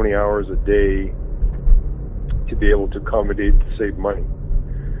so many hours a day to be able to accommodate to save money.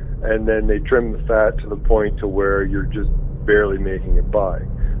 And then they trim the fat to the point to where you're just barely making it by.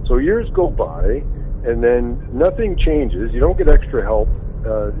 So years go by, and then nothing changes. You don't get extra help.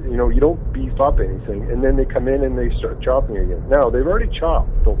 You don't beef up anything. And then they come in and they start chopping again. Now, they've already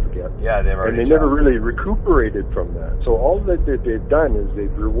chopped, don't forget. Yeah, they've already chopped. And they never really recuperated from that. So all that they've done is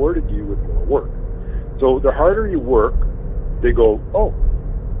they've rewarded you with more work. So the harder you work, they go, oh,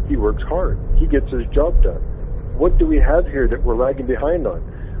 he works hard. He gets his job done. What do we have here that we're lagging behind on?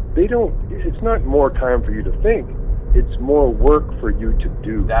 It's not more time for you to think. It's more work for you to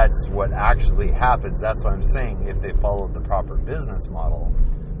do. That's what actually happens. That's what I'm saying. If they followed the proper business model,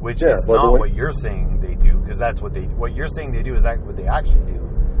 which is not what you're saying they do, because that's what you're saying they do is what they actually do.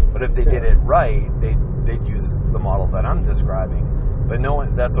 But if they did it right, they'd use the model that I'm describing. But no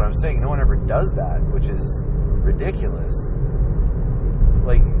one. That's what I'm saying. No one ever does that, which is ridiculous.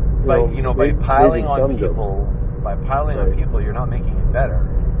 By piling on people, you're not making it better.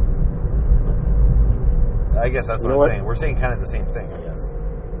 I guess that's what I'm saying. We're saying kind of the same thing, I guess.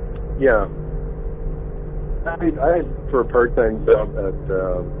 Yeah. I had for a part-time job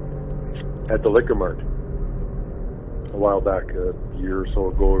at the Liquor Mart a while back, a year or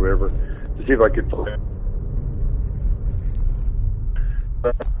so ago or whatever, to see if I could find.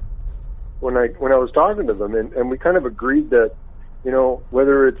 When I was talking to them, and we kind of agreed that,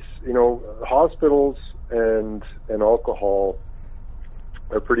 whether it's, hospitals and alcohol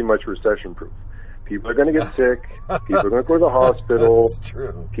are pretty much recession-proof. People are going to get sick. People are going to go to the hospital. That's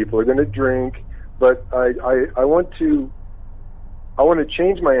true. People are going to drink. But I want to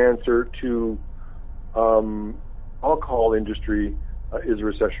change my answer to alcohol industry is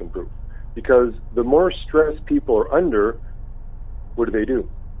recession-proof, because the more stress people are under, what do?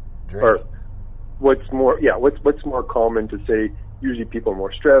 Drink. Or what's more common to say? Usually, people are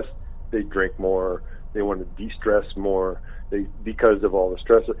more stressed. They drink more. They want to de-stress more. Because of all the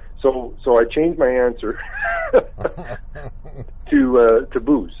stress. So I changed my answer to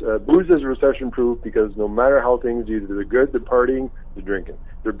booze. Booze is recession-proof because no matter how things, either they're good, they're partying, they're drinking.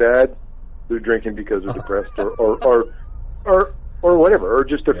 They're bad, they're drinking because they're depressed or whatever, or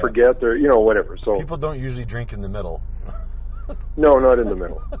just to forget, or whatever. So people don't usually drink in the middle. No, not in the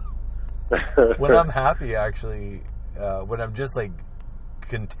middle. When I'm happy, actually, when I'm just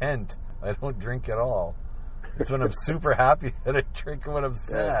content, I don't drink at all. It's when I'm super happy that I drink, when I'm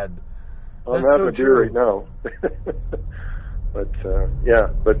sad. I'm having a beer right now. I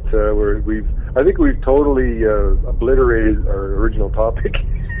think we've totally obliterated our original topic.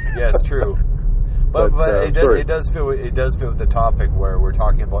 Yes, true. But it does fit with the topic where we're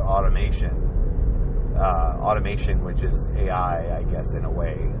talking about automation. Automation, which is AI, I guess, in a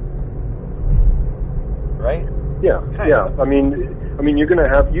way. Right? Yeah, kind of.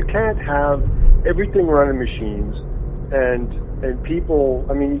 You can't have everything running machines and people.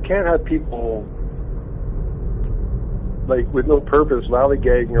 You can't have people with no purpose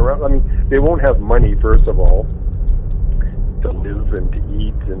lollygagging around. They won't have money, first of all, to live and to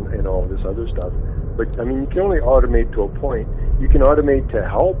eat and all this other stuff. But you can only automate to a point. You can automate to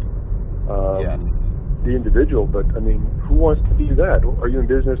help. Yes. the individual, but I mean, who wants to do that? Are you in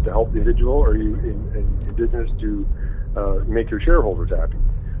business to help the individual, or are you in business to make your shareholders happy?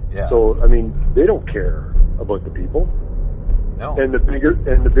 Yeah. So I mean, they don't care about the people. No. And the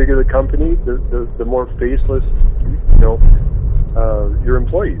bigger the company, the more faceless, your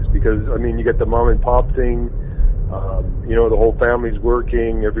employees. Because I mean, you get the mom and pop thing. The whole family's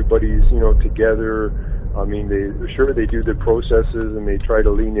working. Everybody's together. I mean, they do the processes and they try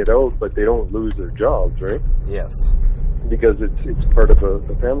to lean it out, but they don't lose their jobs, right? Yes. Because it's part of a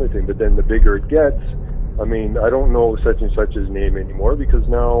family thing. But then the bigger it gets, I mean, I don't know such and such's name anymore because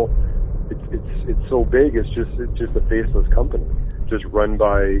now it's so big. It's just a faceless company, just run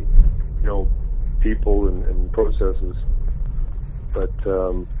by people and processes. But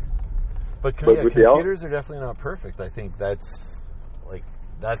computers are definitely not perfect. I think that's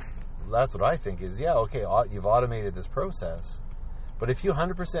what I think is, okay, you've automated this process, but if you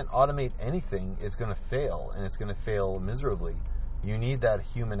 100% automate anything, it's going to fail, and it's going to fail miserably. You need that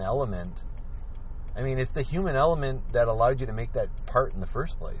human element. I mean, it's the human element that allowed you to make that part in the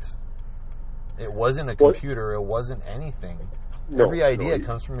first place. It wasn't a computer. It wasn't anything. Every idea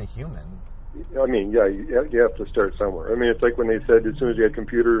comes from a human. I mean, you have to start somewhere. I mean, it's like when they said as soon as you had a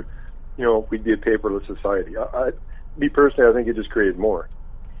computer, we'd be a paperless society. Me personally, I think it just created more.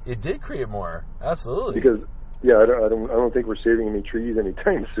 It did create more, absolutely. Because, I don't think we're saving any trees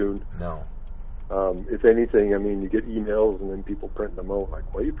anytime soon. No. If anything, I mean, you get emails and then people print them out.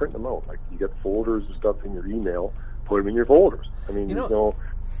 Like, why are you printing them out? Like, you get folders and stuff in your email, put them in your folders. I mean,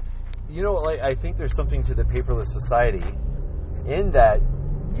 I think there's something to the paperless society in that,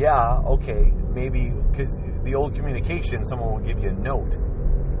 okay, maybe because the old communication, someone will give you a note,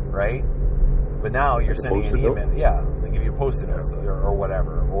 right? But now you're sending an email. Note? Yeah, they give you Post-it notes or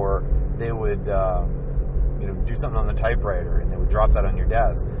whatever. Or they would, do something on the typewriter and they would drop that on your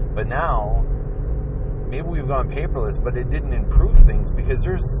desk. But now, maybe we've gone paperless, but it didn't improve things because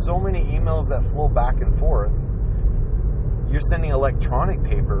there's so many emails that flow back and forth. You're sending electronic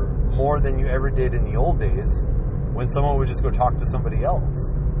paper more than you ever did in the old days when someone would just go talk to somebody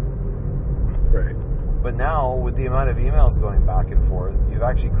else. Right. But now, with the amount of emails going back and forth, you've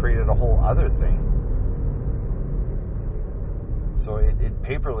actually created a whole other thing. So it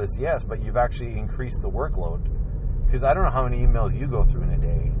paperless, yes, but you've actually increased the workload. Because I don't know how many emails you go through in a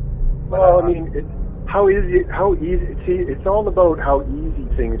day. Well, how easy? See, it's all about how easy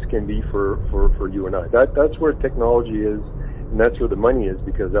things can be for you and I. That's where technology is, and that's where the money is,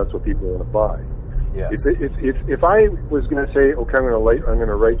 because that's what people want to buy. Yes. If I was going to say, okay, I'm going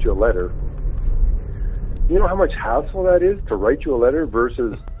to write you a letter. You know how much hassle that is to write you a letter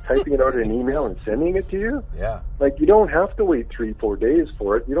versus typing it out in an email and sending it to you? Yeah. Like, you don't have to wait 3-4 days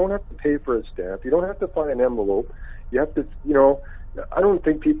for it. You don't have to pay for a stamp. You don't have to find an envelope. You have to, I don't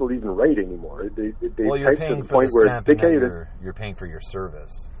think people even write anymore. They you're type paying to the for point the where stamp they and can't then even. you're paying for your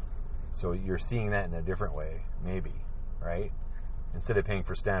service. So you're seeing that in a different way, maybe, right? Instead of paying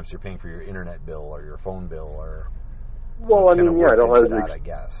for stamps, you're paying for your internet bill or your phone bill or. Well, so I mean, yeah, it all has that, I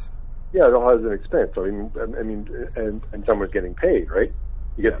guess. Yeah, it all has an expense. So, I mean, and someone's getting paid, right?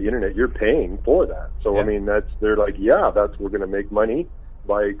 You get the internet, you're paying for that. So, I mean, they're like, we're going to make money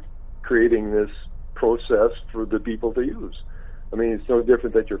by creating this process for the people to use. I mean, it's no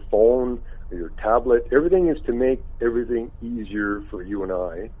different than your phone or your tablet. Everything is to make everything easier for you and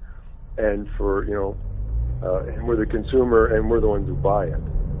I, and for and we're the consumer, and we're the ones who buy it.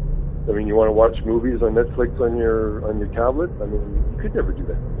 I mean, you want to watch movies on Netflix on your tablet? I mean, you could never do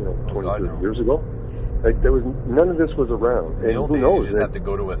that, 20, 30 years ago. Like, none of this was around. In the old days, you just have to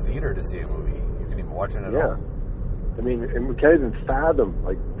go to a theater to see a movie. You can even watch it at home. I mean, and we can't even fathom,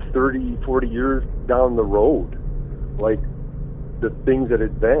 like, 30, 40 years down the road, like, the things that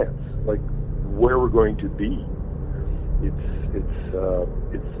advance, like, where we're going to be.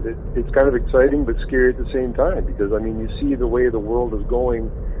 It's kind of exciting but scary at the same time, because, I mean, you see the way the world is going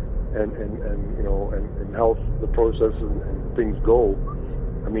and how the process and things go.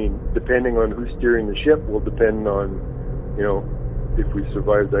 I mean, depending on who's steering the ship will depend on, if we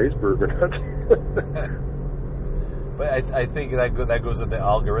survive the iceberg or not. But I think that goes with the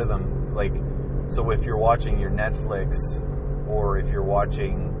algorithm. Like, so if you're watching your Netflix, or if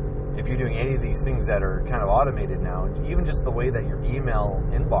you're doing any of these things that are kind of automated now, even just the way that your email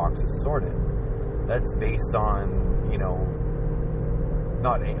inbox is sorted, that's based on,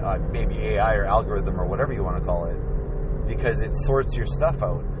 not maybe AI or algorithm or whatever you want to call it, because it sorts your stuff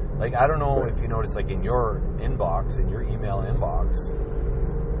out. Like, I don't know if you notice, like, in your inbox, in your email inbox,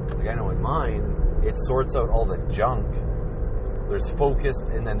 like, I know in mine, it sorts out all the junk. There's focused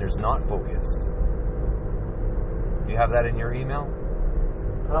and then there's not focused. Do you have that in your email?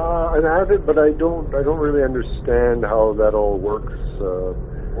 I have it, but I don't really understand how that all works.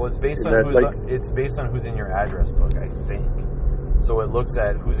 Well, it's based on who's in your address book, I think. So it looks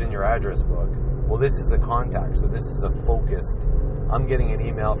at who's in your address book. Well, this is a contact, so this is a focused. I'm getting an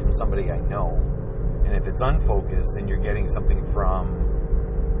email from somebody I know, and if it's unfocused, then you're getting something from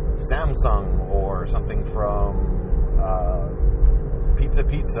Samsung or something from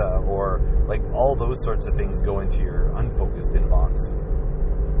Pizza, or like all those sorts of things go into your unfocused inbox.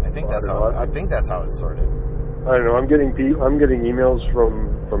 I think that's how it's sorted. I don't know. I'm getting emails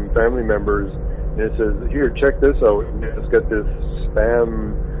from family members, and it says, "Here, check this out." And it's got this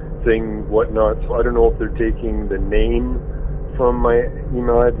spam thing, whatnot. So I don't know if they're taking the name from my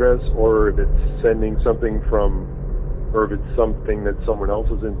email address, or if it's sending something from, or if it's something that someone else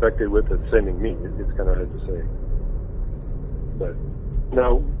is infected with that's sending me. It's kind of hard to say. But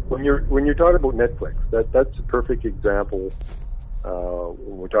now, when you're talking about Netflix, that's a perfect example.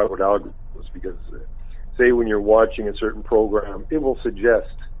 When we're talking about algorithms, because say when you're watching a certain program, it will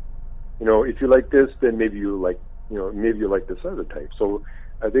suggest, if you like this, then maybe you like this other type. So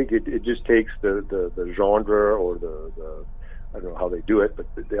I think it just takes the genre, or the I don't know how they do it, but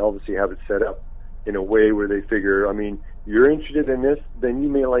they obviously have it set up in a way where they figure, you're interested in this, then you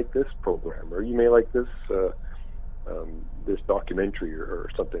may like this program, or you may like this this documentary or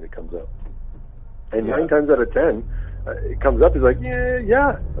something that comes up. And 9 times out of 10, it comes up, it's like,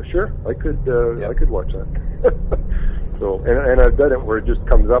 yeah, sure, I could watch that. So, and I've done it where it just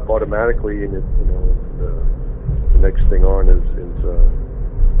comes up automatically, and the next thing on is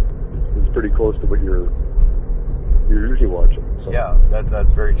pretty close to what you're usually watching. So. Yeah,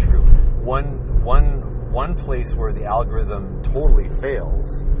 that's very true. One place where the algorithm totally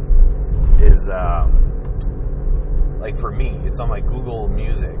fails is, like for me, it's on my Google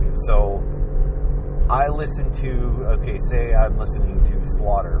Music. So I listen to, say I'm listening to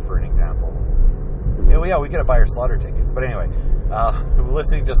Slaughter, for an example. Yeah, we gotta buy our Slaughter tickets. But anyway, we're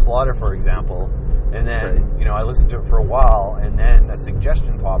listening to Slaughter, for example, and then, I listen to it for a while, and then a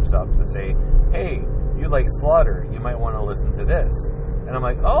suggestion pops up to say, hey, you like Slaughter, you might want to listen to this. And I'm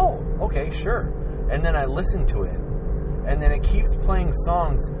like, oh, okay, sure. And then I listen to it, and then it keeps playing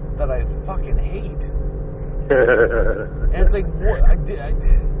songs that I fucking hate. And it's like, what?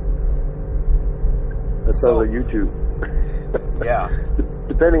 That sounds like YouTube. Yeah.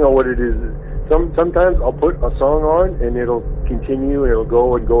 Depending on what it is. Sometimes I'll put a song on, and it'll continue, and it'll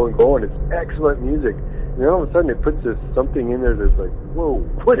go and go and go, and it's excellent music. And then all of a sudden it puts something in there that's like, whoa,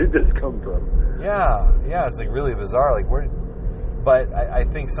 where did this come from? Yeah, it's like really bizarre. Like, where? But I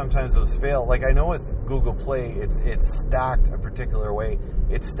think sometimes those fail. Like, I know with Google Play, it's stacked a particular way.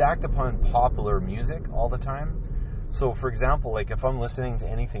 It's stacked upon popular music all the time. So, for example, like if I'm listening to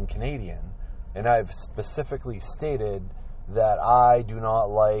anything Canadian, and I've specifically stated that I do not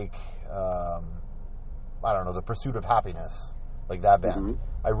like, The Pursuit of Happiness, like that band.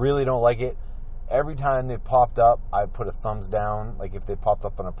 Mm-hmm. I really don't like it. Every time they popped up, I put a thumbs down. Like if they popped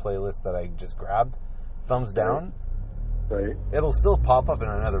up on a playlist that I just grabbed, thumbs down. Right. It'll still pop up in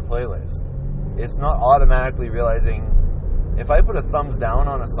another playlist. It's not automatically realizing, if I put a thumbs down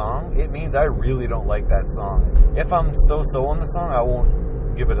on a song, it means I really don't like that song. If I'm so-so on the song, I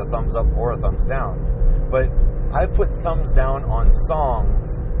won't give it a thumbs up or a thumbs down. But I put thumbs down on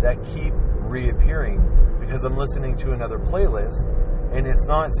songs that keep reappearing because I'm listening to another playlist, and it's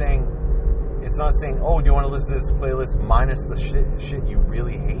not saying, oh, do you want to listen to this playlist minus the shit you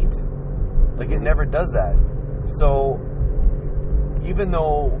really hate? Like, it never does that. So even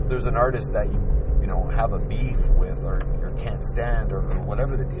though there's an artist that you have a beef with or can't stand or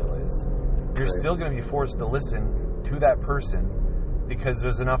whatever the deal is, you're still going to be forced to listen to that person because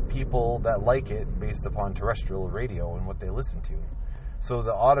there's enough people that like it based upon terrestrial radio and what they listen to. So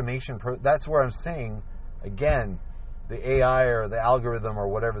the automation, that's where I'm saying, again, the AI or the algorithm or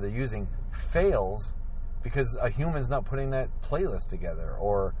whatever they're using fails because a human's not putting that playlist together,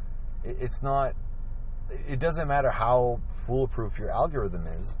 or it's not. It doesn't matter how foolproof your algorithm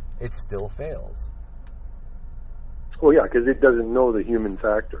is, it still fails. Well, yeah, because it doesn't know the human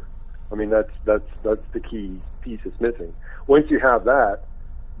factor. I mean, that's the key piece that's missing. Once you have that,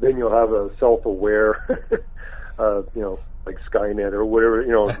 then you'll have a self-aware, like Skynet or whatever,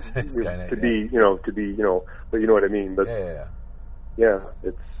 Skynet, to be, but you know what I mean. But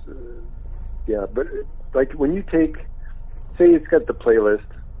it's but like when you say it's got the playlist.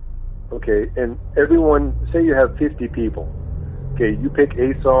 Okay, and everyone, say you have 50 people. Okay, you pick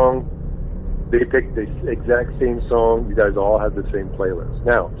a song, they pick the exact same song, you guys all have the same playlist.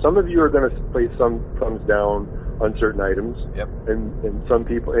 Now, some of you are going to place some thumbs down on certain items, yep. and some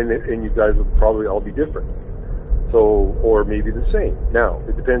people, and you guys will probably all be different. So, or maybe the same. Now,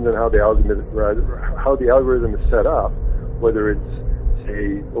 it depends on how the algorithm is set up. Whether it's,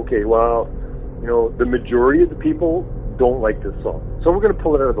 say, okay, well, the majority of the people don't like this song, so we're going to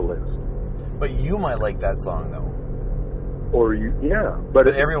pull it out of the list. But you might like that song, though. Or but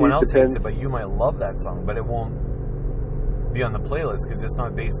everyone else hates it. But you might love that song, but it won't be on the playlist because it's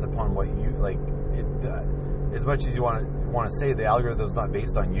not based upon what you like. As much as you want to say the algorithm's not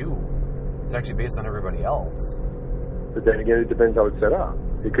based on you, it's actually based on everybody else. But then again, it depends how it's set up.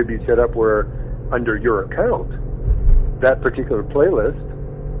 It could be set up where, under your account, that particular playlist,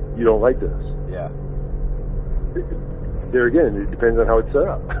 you don't like this. Yeah. There again, it depends on how it's set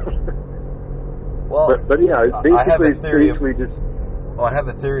up. Well, but yeah, it's basically, I have a theory. I have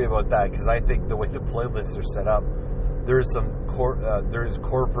a theory about that because I think the way the playlists are set up, there's some there's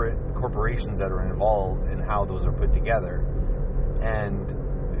corporations that are involved in how those are put together.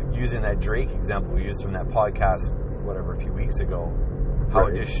 And using that Drake example we used from that podcast, whatever, a few weeks ago, how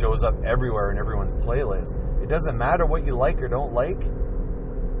it just shows up everywhere in everyone's playlist. It doesn't matter what you like or don't like.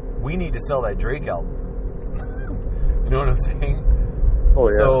 We need to sell that Drake album. You know what I'm saying? Oh,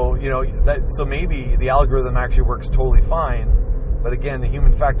 yeah. So, so maybe the algorithm actually works totally fine, but again, the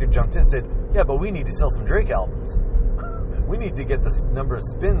human factor jumped in and said, yeah, but we need to sell some Drake albums. We need to get this number of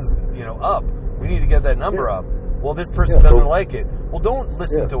spins, up. We need to get that number up. Well, this person doesn't like it. Well, don't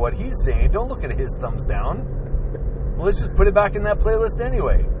listen to what he's saying. Don't look at his thumbs down. Well, let's just put it back in that playlist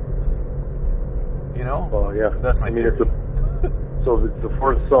anyway. Well, yeah. That's my theory. So if it's the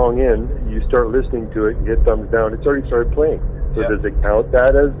fourth song in, you start listening to it, you hit thumbs down, it's already started playing. So does it count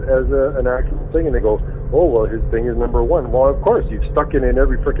that as an actual thing? And they go, oh, well, his thing is number one. Well, of course, you've stuck it in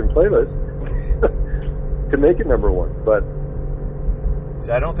every freaking playlist to make it number one. But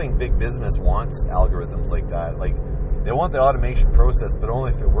see, I don't think big business wants algorithms like that. Like, they want the automation process, but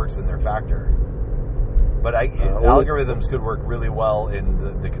only if it works in their factor. But algorithms could work really well in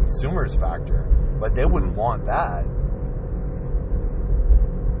the consumer's factor, but they wouldn't want that.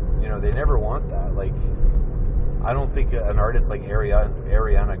 They never want that. Like, I don't think an artist like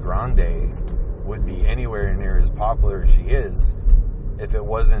Ariana Grande would be anywhere near as popular as she is if it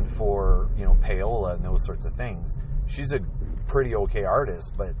wasn't for, payola and those sorts of things. She's a pretty okay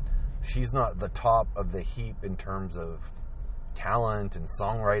artist, but she's not the top of the heap in terms of talent and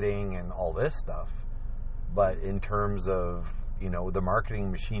songwriting and all this stuff. But in terms of, the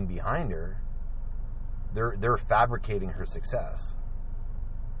marketing machine behind her, they're fabricating her success.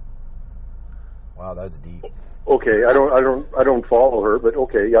 Wow, that's deep. Okay, I don't follow her, but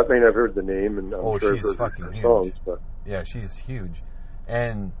okay, I mean, I've heard the name, and I'm sure she's I've heard fucking her huge. songs, but yeah, she's huge.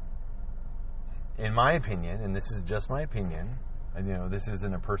 And in my opinion, and this is just my opinion, and this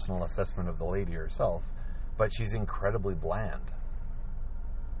isn't a personal assessment of the lady herself, but she's incredibly bland.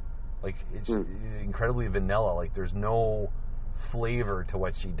 Like, it's incredibly vanilla. Like, there's no flavor to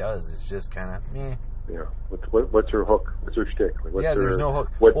what she does. It's just kind of meh. Yeah. What's her hook? What's her shtick? Like, there's no hook.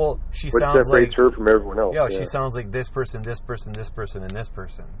 She what sounds separates her from everyone else? Yeah, she sounds like this person, this person, this person, and this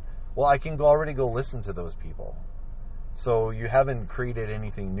person. Well, I can already go listen to those people. So you haven't created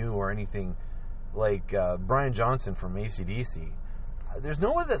anything new or anything like Brian Johnson from AC/DC. There's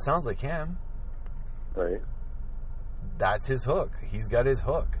no one that sounds like him. Right. That's his hook. He's got his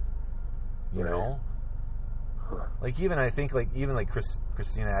hook. You know? Huh. Like, even I think, like,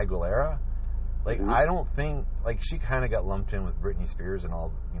 Christina Aguilera, like, I don't think, like, she kind of got lumped in with Britney Spears and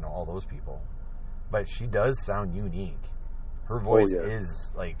all, all those people. But she does sound unique. Her voice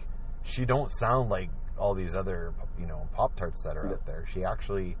is, like, she don't sound like all these other, Pop-Tarts that are out there. She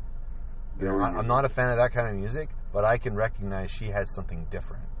actually, I'm not a fan of that kind of music, but I can recognize she has something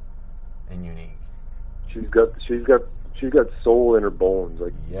different and unique. She's got soul in her bones,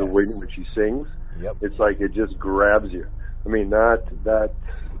 like the way in which she sings. Yep. It's like it just grabs you. I mean, that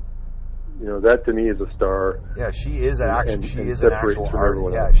to me is a star. Yeah, she is an actual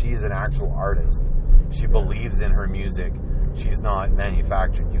artist. Yeah, she is an actual artist. She believes in her music. She's not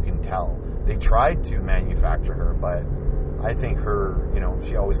manufactured. You can tell. They tried to manufacture her, but I think her,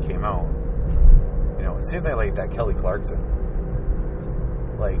 she always came out. Same thing like that Kelly Clarkson.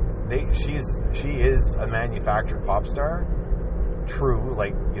 Like, she is a manufactured pop star. True,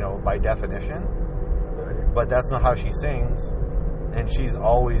 like, by definition. But that's not how she sings. And she's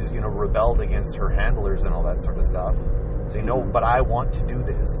always, rebelled against her handlers and all that sort of stuff. Saying, no, but I want to do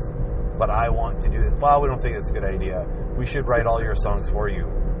this. But I want to do this. Well, we don't think it's a good idea. We should write all your songs for you.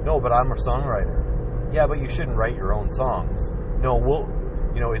 No, but I'm a songwriter. Yeah, but you shouldn't write your own songs. No,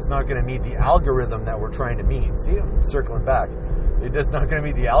 it's not going to meet the algorithm that we're trying to meet. See, I'm circling back. It's not going to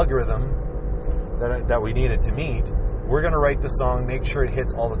meet the algorithm that we need it to meet. We're going to write the song, make sure it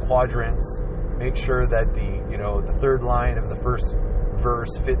hits all the quadrants, make sure that the third line of the first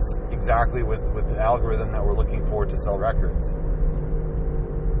verse fits exactly with the algorithm that we're looking for to sell records.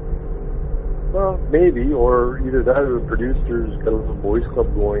 Well, maybe, or either that or the producer's got a little boys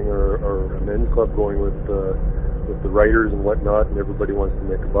club going or a men's club going with the writers and whatnot, and everybody wants to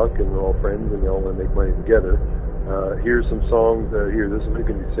make a buck, and they're all friends, and they all want to make money together. Here's some songs, here, this is what you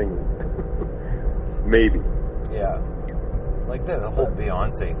can be singing. Maybe. Yeah. Like the whole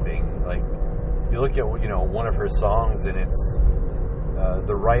Beyonce thing, like, you look at, one of her songs, and it's,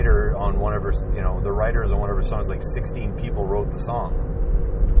 the writers on one of her songs, like 16 people wrote the song.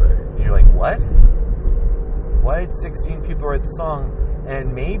 And you're like, what? Why did 16 people write the song?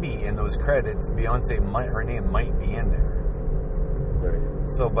 And maybe in those credits, Beyonce her name might be in there. Right.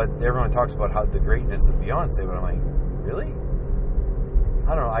 So, but everyone talks about how the greatness of Beyonce, but I'm like, really?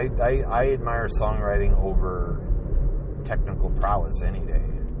 I don't know. I admire songwriting over technical prowess any day.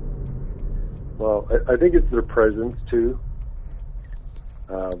 Well, I think it's their presence too.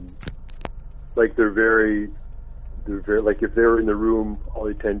 Like they're very like if they were in the room, all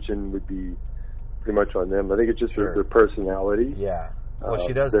the attention would be pretty much on them. I think it's just their personality. Yeah. Well,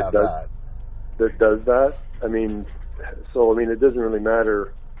 she does have that. That does that. I mean, it doesn't really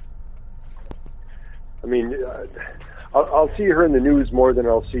matter. I mean, I'll see her in the news more than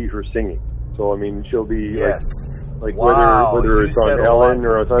I'll see her singing. So I mean, she'll be like wow. whether it's on Ellen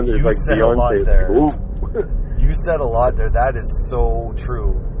or it's on like Beyonce. There. You said a lot there. That is so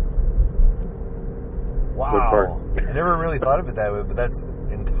true. Wow. I never really thought of it that way, but that's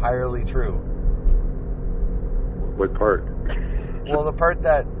entirely true. What part? Well, the part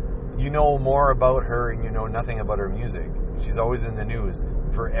that you know more about her and you know nothing about her music. She's always in the news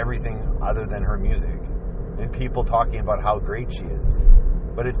for everything other than her music. And people talking about how great she is.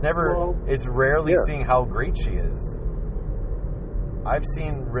 But it's rarely seeing how great she is. I've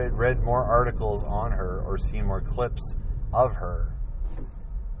read more articles on her or seen more clips of her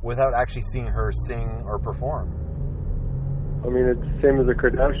without actually seeing her sing or perform. I mean, it's the same as the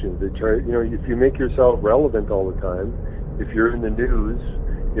Kardashians. They try, if you make yourself relevant all the time, if you're in the news,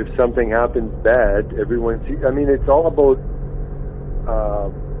 if something happens bad, everyone sees. I mean, it's all about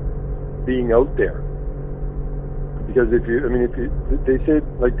being out there. Because they say,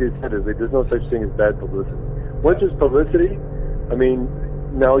 like they said, there's no such thing as bad publicity. Once there's publicity, I mean,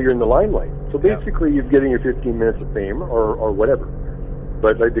 now you're in the limelight. So basically, you're getting your 15 minutes of fame or whatever.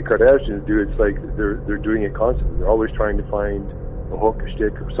 But like the Kardashians do, it's like they're doing it constantly. They're always trying to find a hook, a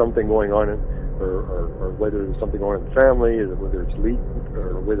shtick, or something going on, or whether there's something going on in the family, or whether it's leaked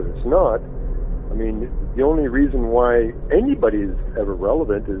or whether it's not. I mean, the only reason why anybody is ever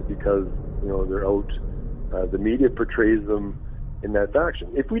relevant is because they're out. The media portrays them in that fashion.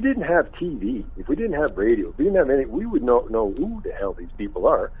 If we didn't have TV, if we didn't have radio, if we didn't have anything, we would not know who the hell these people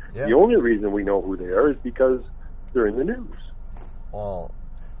are. Yeah. The only reason we know who they are is because they're in the news. Well,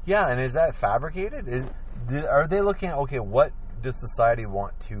 yeah, and is that fabricated? Are they looking at, okay, what does society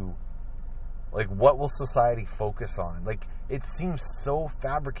want to, like, what will society focus on? Like, it seems so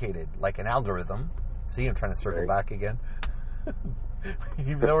fabricated, like an algorithm. See, I'm trying to circle back again.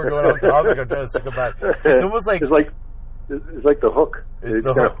 Even though we're going off topic, I'm trying to circle back. It's almost like... It's like the hook. It's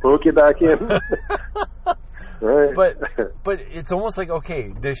going to hook you back in. Right. But it's almost like, okay,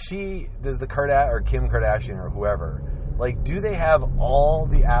 does the Kim Kardashian or whoever, like, do they have all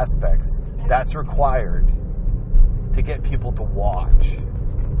the aspects that's required to get people to watch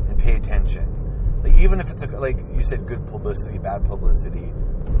and pay attention? Like, even if it's like you said, good publicity, bad publicity,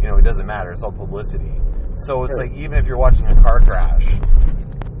 it doesn't matter. It's all publicity. So it's like, even if you're watching a car crash,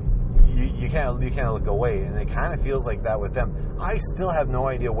 you can't look away, and it kind of feels like that with them. I still have no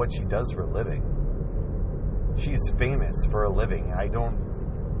idea what she does for a living. She's famous for a living.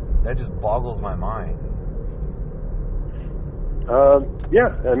 That just boggles my mind.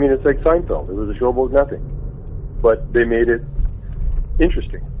 Yeah, I mean, it's like Seinfeld. It was a show about nothing, but they made it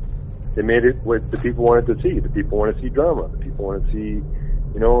interesting. They made it what the people wanted to see. The people want to see drama. The people want to see,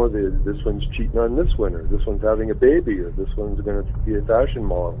 this one's cheating on this one, or this one's having a baby, or this one's going to be a fashion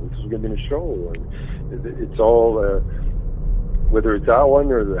model. This is going to be in a show. And it's all, whether it's that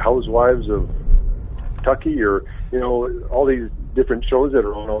one or the Housewives of Kentucky, or all these different shows that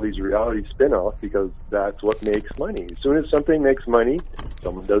are on all these reality spin-offs, because that's what makes money. As soon as something makes money,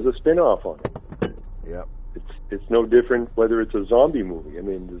 someone does a spin-off on it. Yeah. It's no different whether it's a zombie movie. I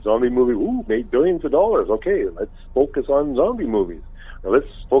mean, the zombie movie, made billions of dollars. Okay, let's focus on zombie movies. Or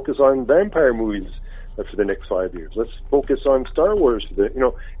let's focus on vampire movies for the next 5 years. Let's focus on Star Wars.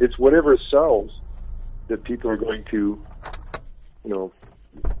 It's whatever sells that people are going to,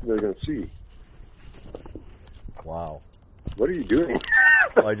 they're going to see. Wow. What are you doing?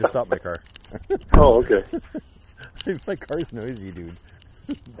 Well, I just stopped my car. Oh, okay. My car's noisy, dude.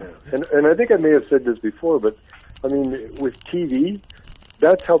 And I think I may have said this before, but I mean, with TV,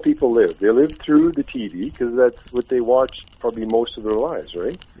 that's how people live. They live through the TV because that's what they watch probably most of their lives,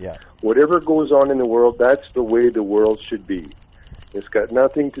 right? Yeah. Whatever goes on in the world, that's the way the world should be. It's got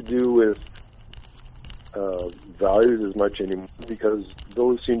nothing to do with values as much anymore because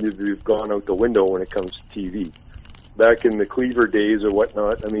those seem to have gone out the window when it comes to TV. Back in the Cleaver days or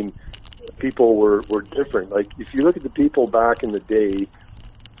whatnot, I mean, people were different. Like, if you look at the people back in the day,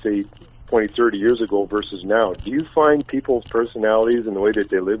 say 20, 30 years ago versus now, do you find people's personalities and the way that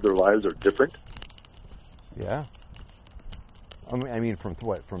they live their lives are different? Yeah. I mean, from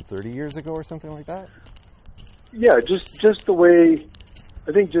what, from 30 years ago or something like that? Yeah, just the way,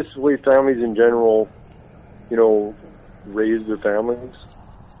 I think just the way families in general, you know, raise their families.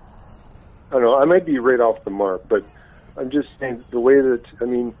 I don't know, I might be right off the mark, but I'm just saying the way that, I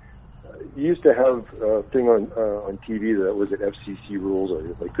mean, you used to have a thing on TV that was at FCC rules, or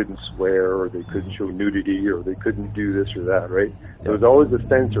they couldn't swear, or they couldn't show nudity, or they couldn't do this or that, right? Yep. There was always a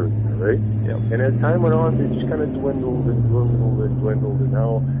censor, right? Yep. And as time went on, they just kind of dwindled, and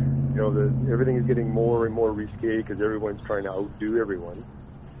now, you know, everything is getting more and more risque because everyone's trying to outdo everyone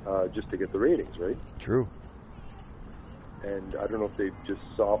just to get the ratings, right? True. And I don't know if they've just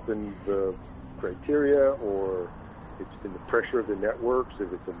softened the criteria, or it's been the pressure of the networks,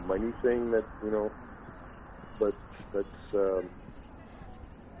 if it's a money thing that, you know, but that's,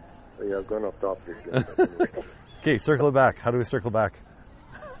 yeah, I've gone off topic again. Anyway. Okay, circle it back. How do we circle back?